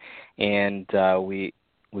collaborate, and we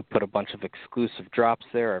put a bunch of exclusive drops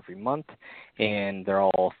there every month, and they're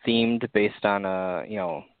all themed based on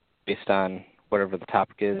whatever the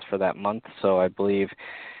topic is for that month. So I believe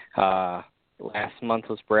last month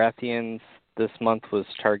was Baratheons, this month was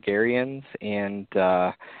Targaryens, and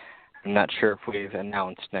I'm not sure if we've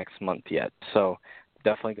announced next month yet. So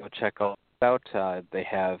definitely go check all out. They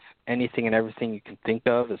have anything and everything you can think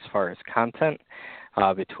of as far as content,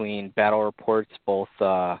 between battle reports, both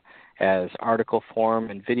as article form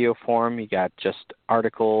and video form. You got just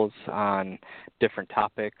articles on different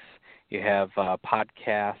topics. You have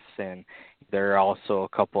podcasts, and there are also a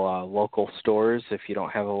couple local stores if you don't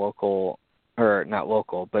have a local, or not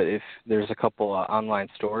local, but if there's a couple online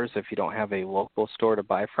stores, if you don't have a local store to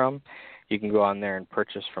buy from, you can go on there and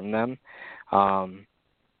purchase from them.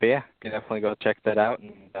 But yeah, you can definitely go check that out,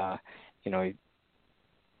 and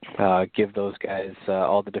give those guys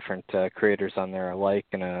all the different creators on there a like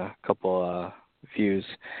and a couple views.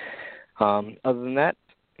 Other than that,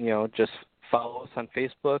 just follow us on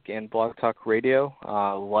Facebook and Blog Talk Radio.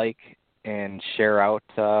 Like and share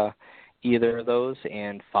out either of those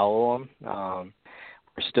and follow them.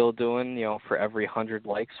 We're still doing, for every 100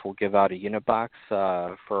 likes, we'll give out a unit box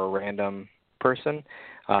for a random person.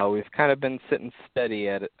 We've kind of been sitting steady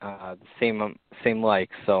at the same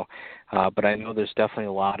likes, so but I know there's definitely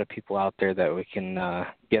a lot of people out there that we can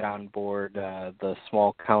get on board the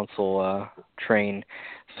small council train.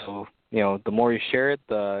 So the more you share it,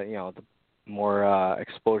 the more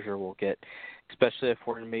exposure we'll get, especially if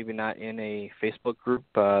we're maybe not in a Facebook group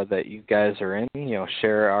that you guys are in.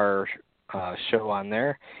 Share our show on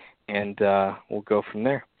there, and we'll go from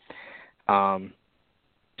there.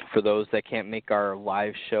 For those that can't make our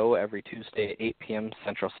live show every Tuesday at 8 p.m.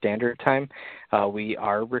 Central Standard Time, we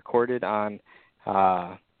are recorded on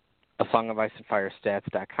A Song of Ice and Fire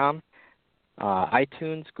Stats.com,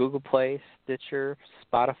 iTunes, Google Play, Stitcher,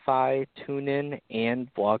 Spotify, TuneIn,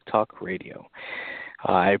 and Blog Talk Radio.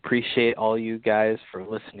 I appreciate all you guys for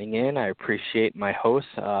listening in. I appreciate my host.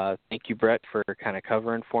 Thank you, Brett, for kind of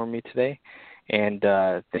covering for me today. And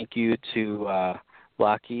thank you to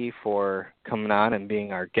Lockie for coming on and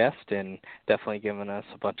being our guest and definitely giving us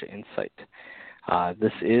a bunch of insight.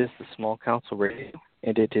 This is the Small Council Radio,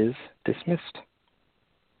 and it is dismissed.